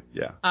 that's right.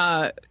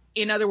 Yeah.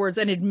 In other words,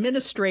 an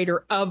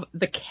administrator of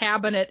the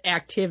cabinet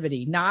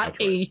activity,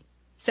 not a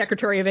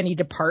secretary of any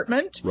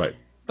department. Right.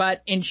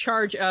 But in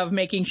charge of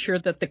making sure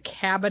that the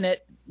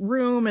cabinet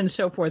room and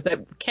so forth,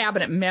 that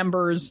cabinet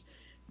members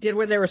did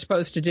what they were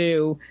supposed to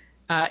do,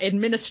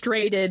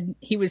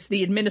 he was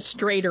the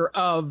administrator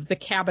of the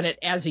cabinet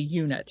as a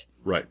unit.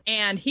 Right.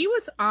 And he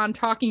was on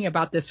talking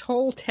about this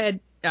whole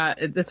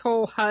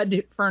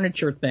HUD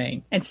furniture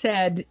thing, and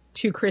said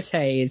to Chris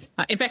Hayes,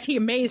 in fact, he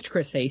amazed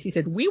Chris Hayes. He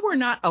said, we were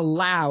not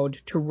allowed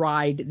to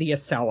ride the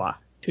Acela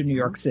to New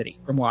York City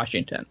from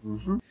Washington.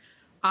 Mm-hmm.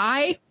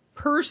 I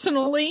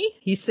personally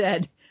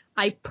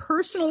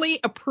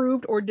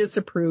approved or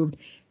disapproved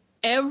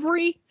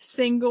every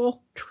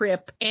single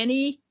trip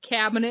any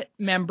cabinet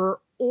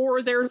member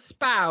or their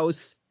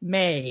spouse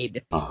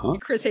made. Uh-huh.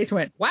 Chris Hayes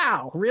went,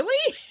 wow,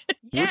 really?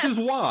 Yes, which is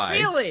why,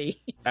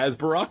 really, as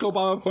Barack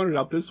Obama pointed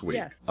out this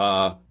week,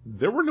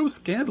 there were no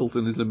scandals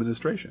in his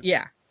administration.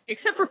 Yeah.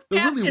 Except for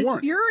Fast and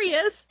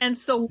Furious and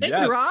Solyndra.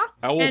 Yes.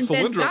 And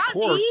Solyndra, Benghazi. of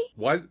course.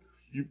 Why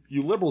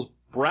you liberals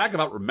brag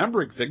about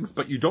remembering things,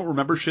 but you don't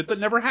remember shit that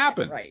never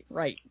happened.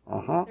 Right.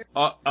 Uh-huh.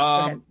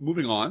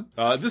 Moving on.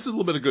 This is a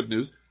little bit of good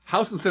news.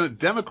 House and Senate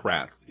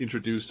Democrats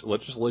introduced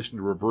legislation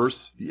to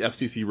reverse the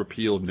FCC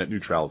repeal of net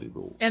neutrality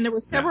rules. And there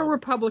were several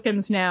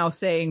Republicans now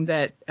saying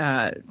that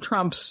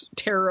Trump's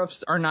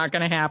tariffs are not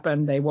going to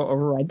happen. They will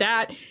override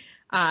that.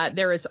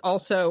 There is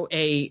also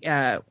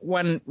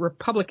one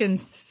Republican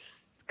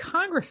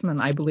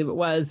congressman, I believe it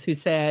was, who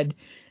said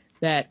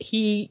that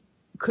he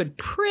could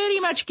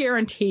pretty much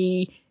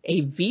guarantee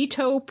a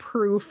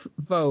veto-proof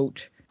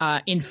vote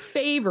in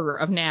favor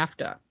of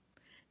NAFTA.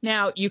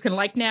 Now, you can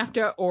like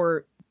NAFTA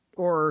or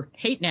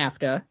hate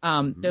NAFTA.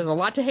 There's a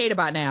lot to hate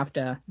about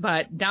NAFTA,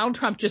 but Donald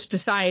Trump just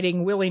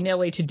deciding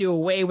willy-nilly to do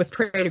away with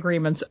trade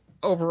agreements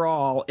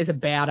overall is a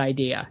bad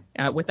idea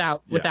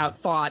without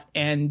thought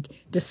and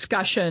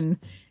discussion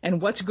and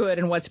what's good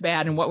and what's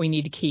bad and what we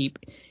need to keep.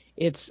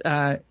 It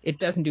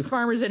doesn't do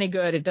farmers any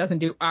good. It doesn't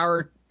do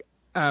our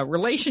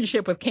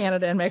relationship with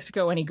Canada and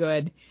Mexico any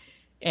good.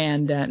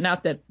 And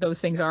not that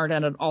those things aren't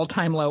at an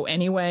all-time low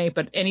anyway,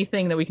 but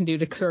anything that we can do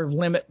to sort of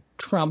limit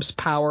Trump's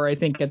power, I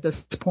think at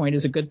this point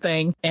is a good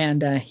thing.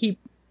 And he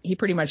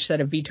pretty much said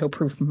a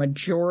veto-proof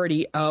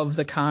majority of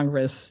the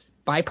Congress,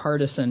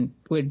 bipartisan,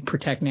 would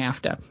protect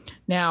NAFTA.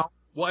 Now,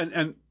 well,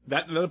 and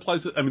that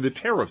applies to, I mean, the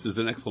tariffs is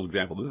an excellent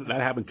example.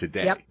 That happened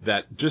today. Yep.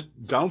 That just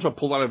Donald Trump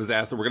pulled out of his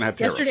ass that we're going to have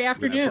tariffs. Yesterday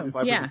afternoon,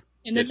 yeah.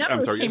 And the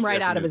numbers came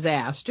right out of his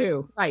ass,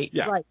 too. Right,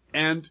 yeah. Right.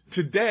 And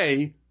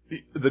today,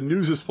 the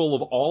news is full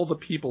of all the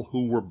people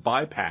who were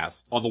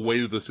bypassed on the way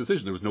to this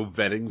decision. There was no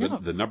vetting. No.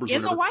 The numbers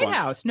in were the White crunched.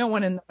 House. No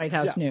one in the White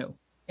House knew.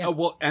 Yeah.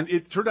 Well, and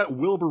it turned out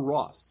Wilbur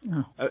Ross.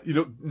 Oh.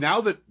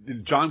 Now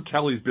that John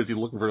Kelly's busy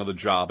looking for another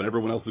job and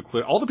everyone else is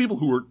clear, all the people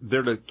who were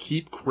there to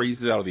keep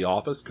crazies out of the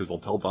office because they'll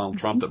tell Donald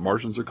Trump that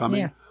Martians are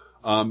coming.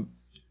 Yeah.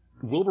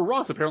 Wilbur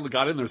Ross apparently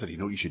got in there and said, you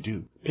know what you should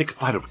do? Pick a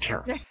fight over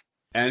tariffs.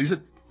 And he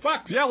said,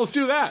 fuck, yeah, let's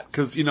do that.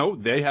 Because,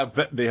 they have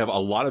a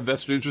lot of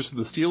vested interest in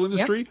the steel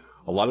industry. Yep.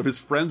 A lot of his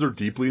friends are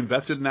deeply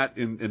invested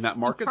in that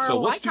market. Carl so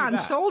let's do Icahn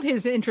that. sold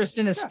his interest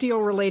in a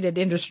steel-related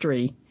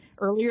industry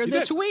earlier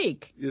this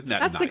week. Isn't that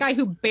That's nice? the guy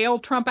who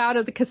bailed Trump out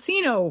of the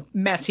casino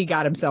mess he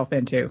got himself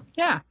into.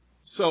 Yeah.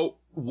 So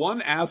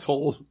one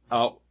asshole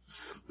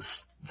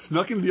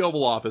snuck into the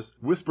Oval Office,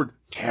 whispered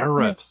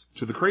tariffs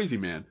to the crazy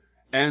man,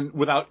 and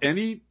without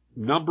any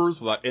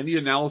numbers, without any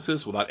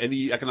analysis, without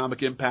any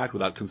economic impact,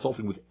 without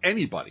consulting with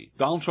anybody,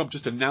 Donald Trump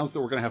just announced that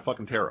we're going to have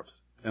fucking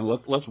tariffs, and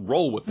let's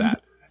roll with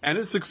that. And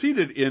it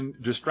succeeded in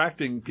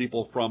distracting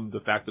people from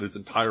the fact that his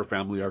entire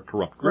family are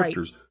corrupt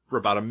grifters for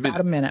about a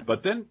minute.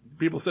 But then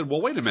people said,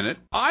 well, wait a minute.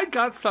 I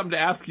got something to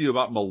ask you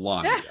about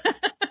Melania.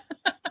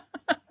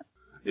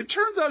 It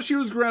turns out she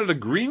was granted a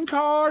green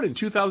card in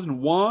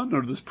 2001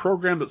 under this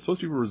program that's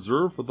supposed to be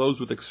reserved for those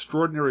with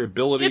extraordinary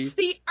ability. It's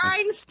the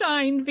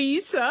Einstein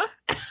visa.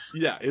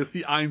 Yeah, it's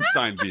the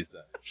Einstein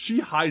visa. She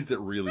hides it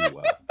really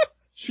well.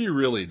 She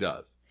really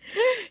does.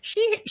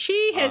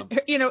 She has,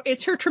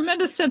 it's her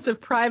tremendous sense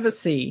of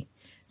privacy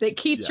that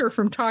keeps her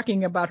from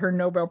talking about her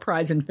Nobel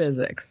Prize in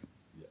physics.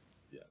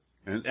 Yes.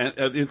 And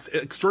it's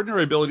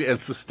extraordinary ability and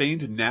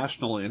sustained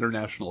national and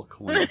international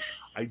acclaim.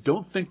 I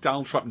don't think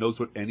Donald Trump knows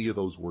what any of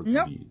those words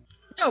mean.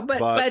 No,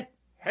 but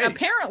hey.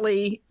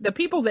 Apparently the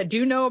people that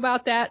do know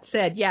about that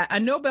said, a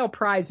Nobel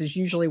Prize is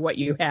usually what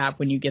you have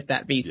when you get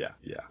that visa.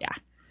 Yeah.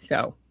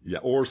 So. Yeah,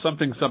 or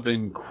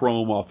something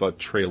chrome off a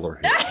trailer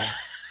here.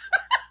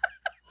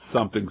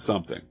 Something.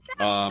 Something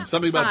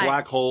about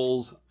black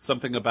holes.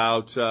 Something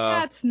about.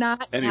 That's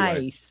not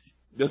nice.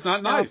 That's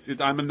not nice.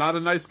 I'm not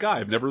a nice guy.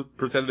 I've never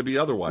pretended to be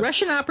otherwise.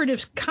 Russian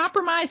operatives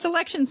compromised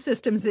election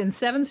systems in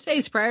 7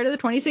 states prior to the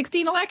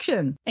 2016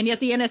 election. And yet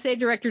the NSA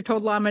director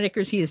told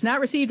lawmakers he has not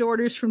received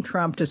orders from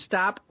Trump to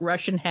stop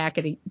Russian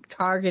hacking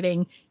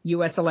targeting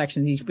U.S.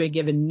 elections. He's been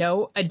given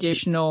no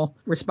additional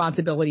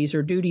responsibilities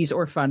or duties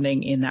or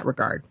funding in that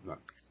regard. No.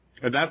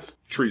 And that's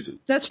treason.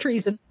 That's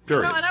treason.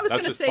 Period. No, and I was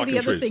going to say the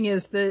other thing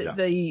is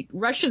the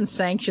Russian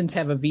sanctions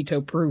have a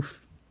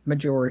veto-proof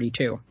majority,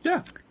 too.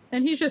 Yeah.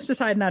 And he's just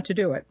decided not to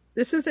do it.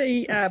 This is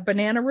a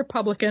banana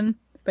republic, and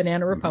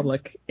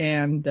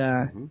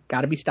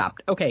got to be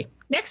stopped. Okay,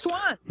 next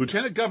one.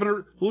 Lieutenant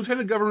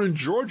Governor in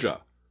Georgia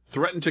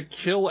threatened to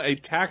kill a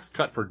tax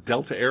cut for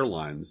Delta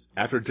Airlines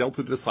after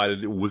Delta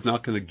decided it was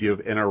not going to give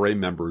NRA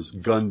members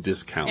gun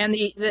discounts. And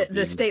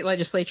the state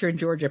legislature in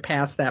Georgia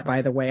passed that,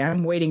 by the way.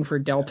 I'm waiting for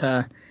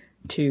Delta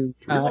to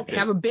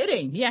have a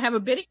bidding. Yeah, have a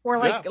bidding war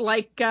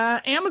like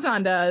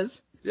Amazon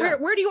does. Yeah.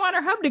 Where do you want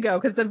our hub to go?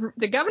 Because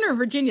the governor of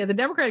Virginia, the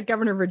Democratic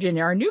governor of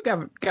Virginia, our new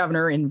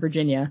governor in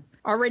Virginia,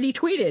 already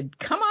tweeted,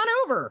 "Come on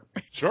over."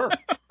 Sure.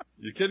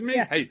 You kidding me?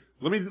 Yeah. Hey,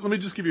 let me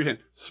just give you a hint.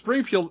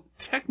 Springfield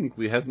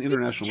technically has an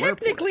international airport.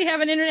 Technically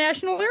have an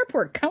international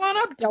airport. Come on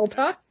up,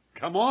 Delta.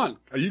 Come on.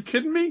 Are you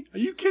kidding me?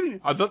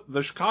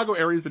 The Chicago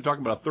area has been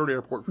talking about a third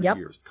airport for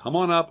years. Come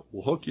on up.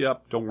 We'll hook you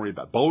up. Don't worry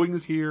about it. Boeing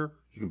is here.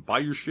 You can buy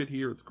your shit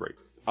here. It's great.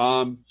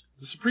 The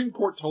Supreme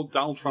Court told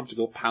Donald Trump to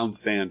go pound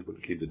sand when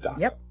it came to DACA.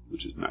 Yep.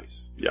 Which is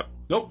nice. Yep.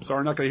 Nope.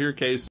 Sorry, not going to hear your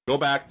case. Go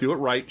back, do it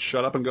right,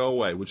 shut up and go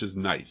away, which is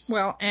nice.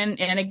 Well, and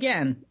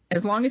again,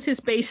 as long as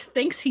his base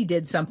thinks he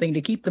did something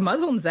to keep the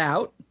Muslims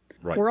out,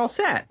 Right. We're all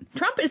set.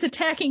 Trump is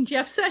attacking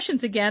Jeff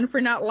Sessions again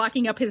for not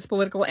locking up his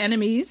political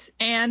enemies,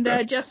 and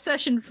Jeff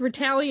Sessions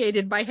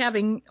retaliated by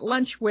having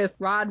lunch with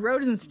Rod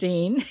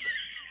Rosenstein,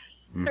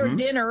 or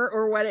dinner,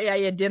 or what?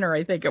 Yeah, dinner,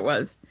 I think it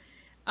was,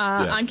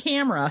 on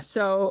camera.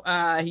 So,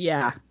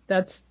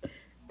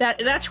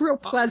 that's real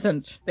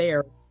pleasant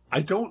there.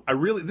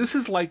 This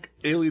is like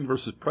Alien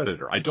versus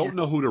Predator. I don't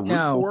know who to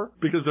root for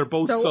because they're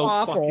both so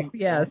awful.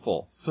 fucking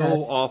awful.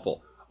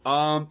 Awful.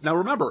 Now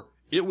remember,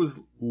 it was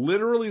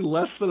literally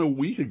less than a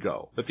week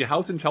ago that the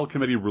House Intel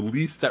Committee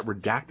released that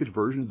redacted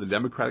version of the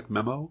Democratic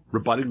memo,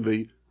 rebutting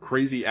the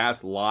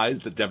crazy-ass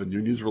lies that Devin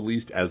Nunes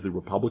released as the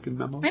Republican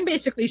memo. I'm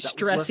basically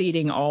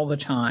stress-eating all the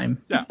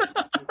time. Yeah.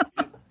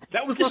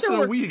 That was less than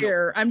a week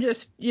ago. I'm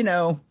just,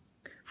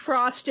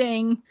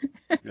 frosting,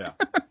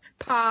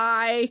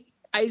 pie,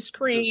 ice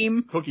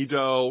cream, cookie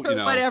dough,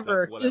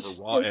 whatever. Just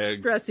raw eggs.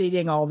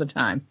 Stress-eating all the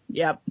time.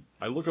 Yep.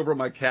 I look over at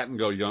my cat and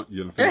go, you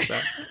gonna finish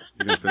that?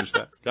 You gonna finish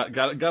that?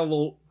 Got a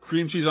little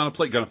cream cheese on a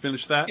plate. Gonna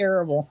finish that?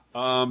 Terrible.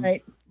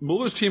 Right.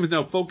 Mueller's team is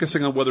now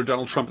focusing on whether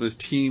Donald Trump and his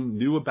team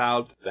knew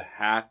about the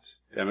hacked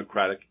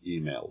Democratic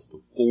emails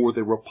before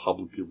they were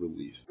publicly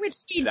released. Which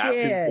he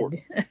That's did.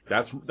 Important.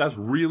 That's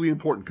really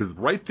important because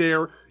right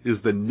there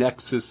is the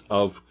nexus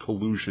of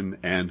collusion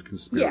and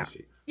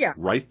conspiracy. Yeah.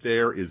 Right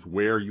there is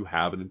where you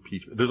have an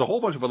impeachment. There's a whole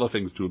bunch of other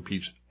things to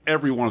impeach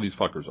every one of these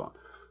fuckers on.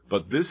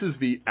 But this is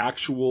the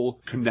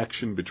actual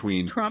connection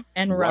between Trump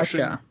and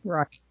Russia.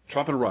 Right.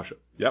 Trump and Russia.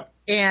 Yep.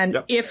 And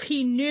if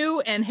he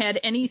knew and had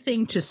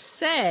anything to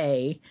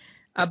say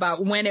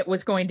about when it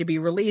was going to be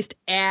released,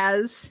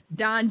 as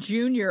Don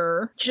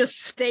Jr.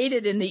 just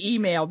stated in the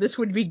email, this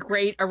would be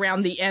great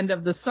around the end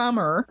of the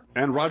summer.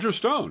 And Roger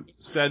Stone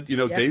said,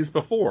 days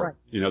before,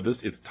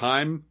 it's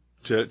time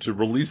to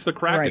release the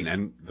Kraken,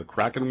 and the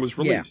Kraken was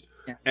released.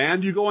 Yeah.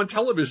 And you go on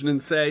television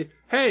and say,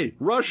 hey,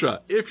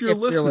 Russia, if you're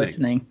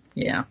listening.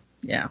 Yeah.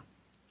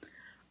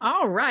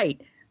 All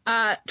right.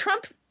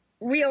 Trump's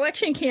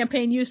re-election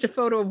campaign used a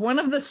photo of one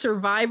of the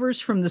survivors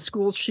from the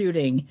school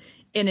shooting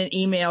in an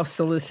email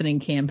soliciting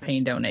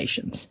campaign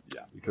donations.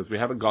 Yeah, because we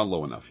haven't gone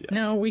low enough yet.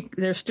 No,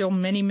 there's still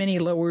many, many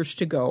lowers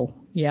to go.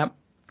 Yep.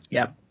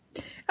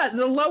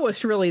 The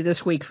lowest really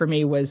this week for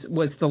me was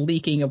the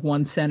leaking of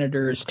one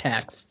senator's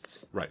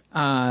texts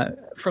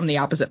from the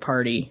opposite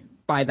party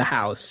by the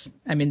House.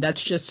 I mean,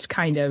 that's just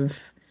kind of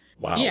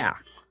wow. Yeah.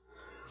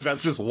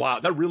 That's just wow.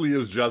 That really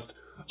is just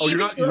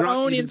your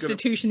own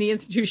institution, the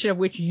institution of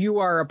which you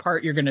are a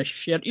part, you're going to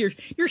shit. You're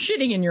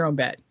shitting in your own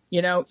bed.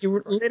 You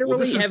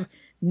literally have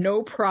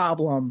no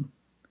problem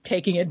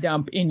taking a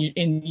dump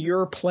in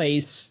your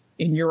place,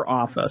 in your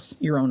office,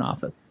 your own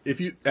office.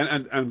 If you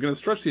and I'm going to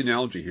stretch the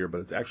analogy here,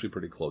 but it's actually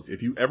pretty close.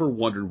 If you ever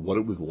wondered what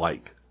it was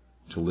like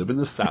to live in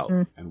the South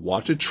and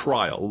watch To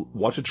Kill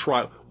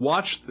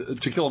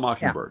a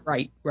Mockingbird,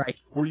 right,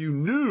 where you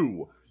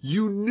knew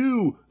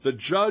the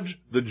judge,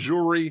 the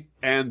jury,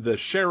 and the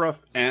sheriff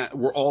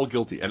were all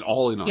guilty and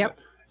all in on it.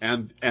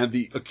 And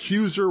the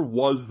accuser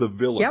was the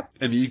villain,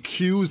 and the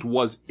accused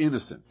was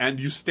innocent. And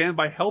you stand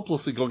by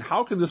helplessly going,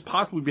 how can this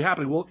possibly be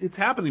happening? Well, it's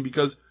happening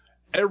because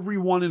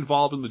everyone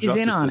involved in the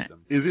justice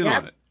system is in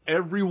on it.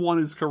 Everyone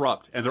is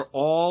corrupt, and they're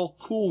all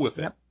cool with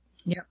it.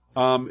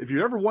 If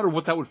you ever wondered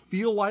what that would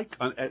feel like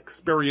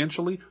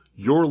experientially,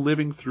 you're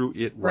living through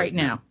it right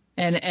now.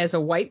 And as a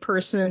white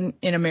person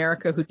in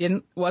America who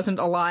wasn't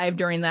alive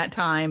during that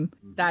time,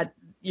 that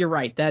you're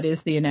right. That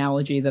is the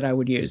analogy that I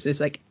would use.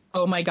 It's like,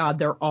 oh my God,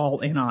 they're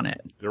all in on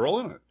it. They're all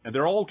in it, and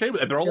they're all okay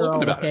with it. And they're all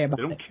open about it. They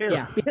don't care.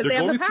 Yeah, because they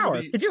have the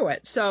power to do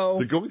it. So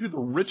they're going through the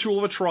ritual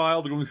of a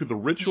trial. They're going through the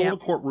ritual of a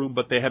courtroom,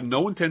 but they have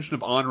no intention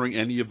of honoring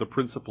any of the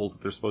principles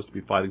that they're supposed to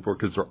be fighting for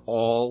because they're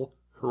all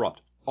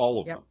corrupt,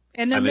 all of them.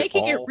 And they're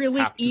making it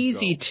really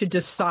easy to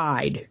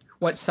decide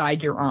what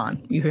side you're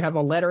on. You have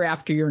a letter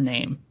after your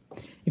name.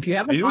 If you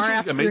have an R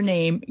after your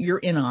name, you're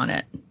in on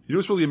it. You know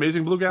what's really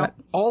amazing, Blue Gal?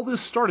 All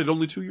this started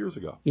only 2 years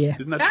ago. Yeah.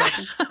 Isn't that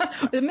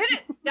shocking? The minute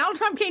Donald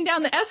Trump came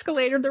down the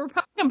escalator, the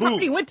Republican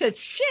Party went to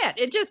shit.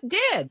 It just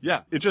did.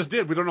 Yeah, it just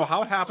did. We don't know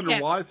how it happened or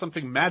why.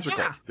 Something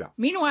magical. Yeah.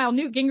 Meanwhile,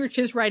 Newt Gingrich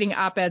is writing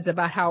op-eds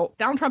about how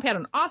Donald Trump had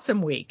an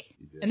awesome week.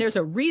 And there's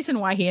a reason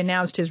why he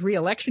announced his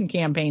re-election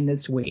campaign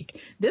this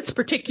week. This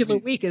particular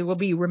week will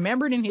be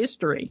remembered in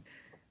history.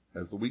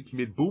 As the week he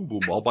made Boom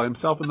Boom all by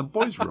himself in the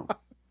boys' room.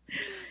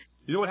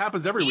 You know what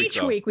happens every week, Each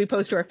week we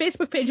post to our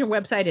Facebook page and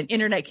website an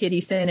Internet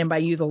Kitty sent in by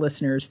you, the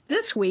listeners.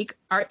 This week,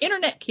 our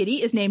Internet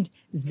Kitty is named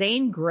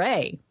Zane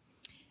Grey.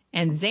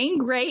 And Zane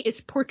Grey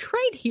is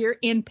portrayed here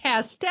in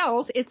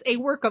pastels. It's a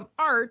work of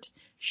art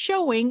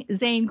showing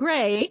Zane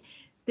Grey.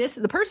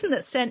 The person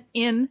that sent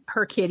in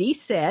her kitty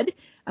said,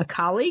 a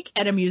colleague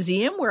at a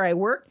museum where I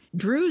work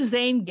drew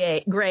Zane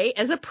Grey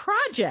as a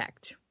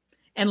project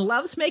and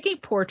loves making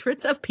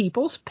portraits of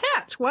people's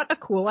pets. What a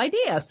cool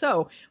idea.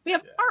 So we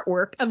have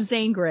artwork of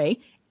Zane Grey,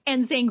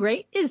 and Zane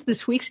Grey is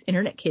this week's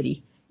Internet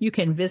Kitty. You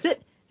can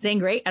visit Zane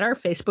Grey at our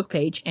Facebook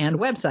page and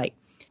website.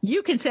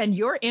 You can send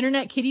your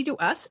Internet Kitty to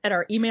us at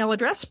our email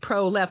address,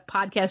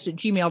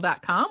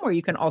 proleftpodcast@gmail.com, or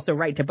you can also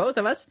write to both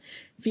of us.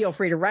 Feel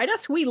free to write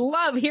us. We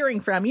love hearing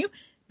from you.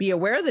 Be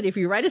aware that if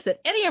you write us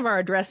at any of our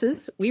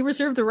addresses, we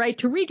reserve the right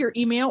to read your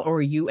email or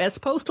U.S.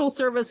 Postal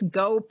Service.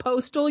 Go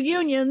Postal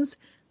Unions.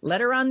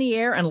 Letter on the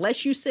air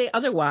unless you say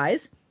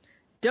otherwise.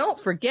 Don't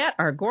forget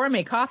our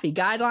gourmet coffee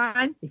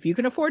guideline. If you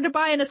can afford to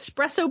buy an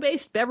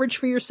espresso-based beverage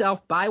for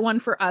yourself, buy one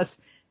for us.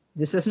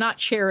 This is not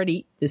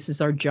charity. This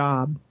is our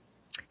job.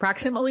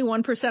 Approximately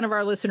 1% of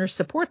our listeners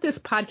support this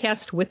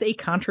podcast with a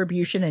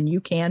contribution, and you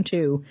can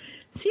too.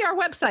 See our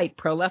website,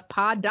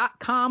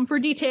 proleftpod.com, for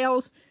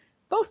details.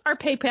 Both our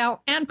PayPal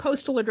and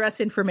postal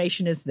address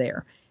information is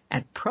there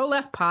at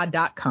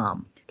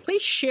proleftpod.com.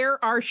 Please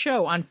share our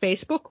show on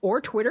Facebook or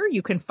Twitter.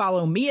 You can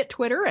follow me at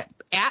Twitter at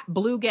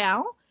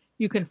BlueGal.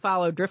 You can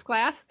follow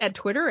Driftglass at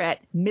Twitter at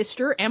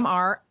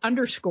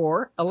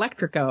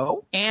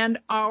Mr.MR_Electrico. And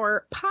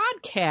our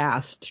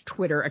podcast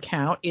Twitter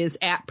account is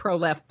at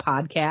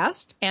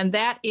ProLeftPodcast. And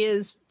that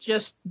is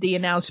just the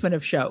announcement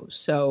of shows.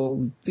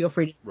 So feel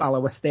free to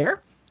follow us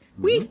there.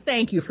 Mm-hmm. We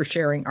thank you for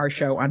sharing our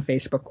show on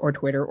Facebook or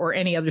Twitter or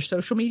any other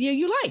social media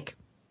you like.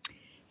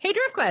 Hey,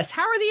 Driftglass,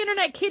 how are the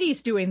Internet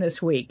Kitties doing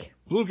this week?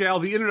 Blue Gal,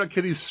 the Internet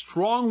Kitties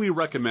strongly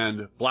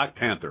recommend Black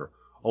Panther,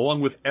 along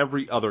with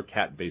every other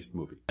cat-based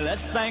movie.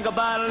 Let's think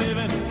about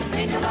living.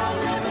 Think about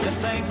living. Let's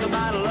think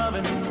about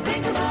loving.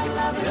 Think about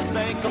loving. Let's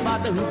think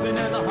about the hooping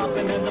and the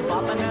hopping and the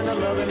popping and the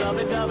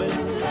lovey-dovey.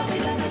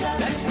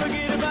 Let's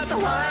forget about the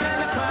wine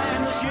and the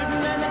crying, the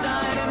shooting and the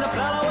dying, and the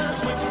fellow with a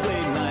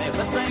switchblade knife.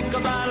 Let's think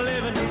about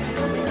living.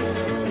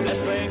 Let's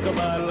think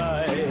about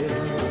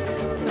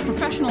life. The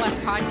Professional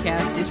F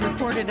Podcast is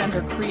recorded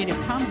under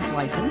Creative Commons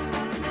license.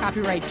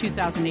 Copyright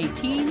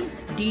 2018,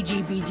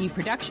 DGBG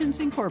Productions,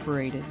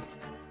 Incorporated.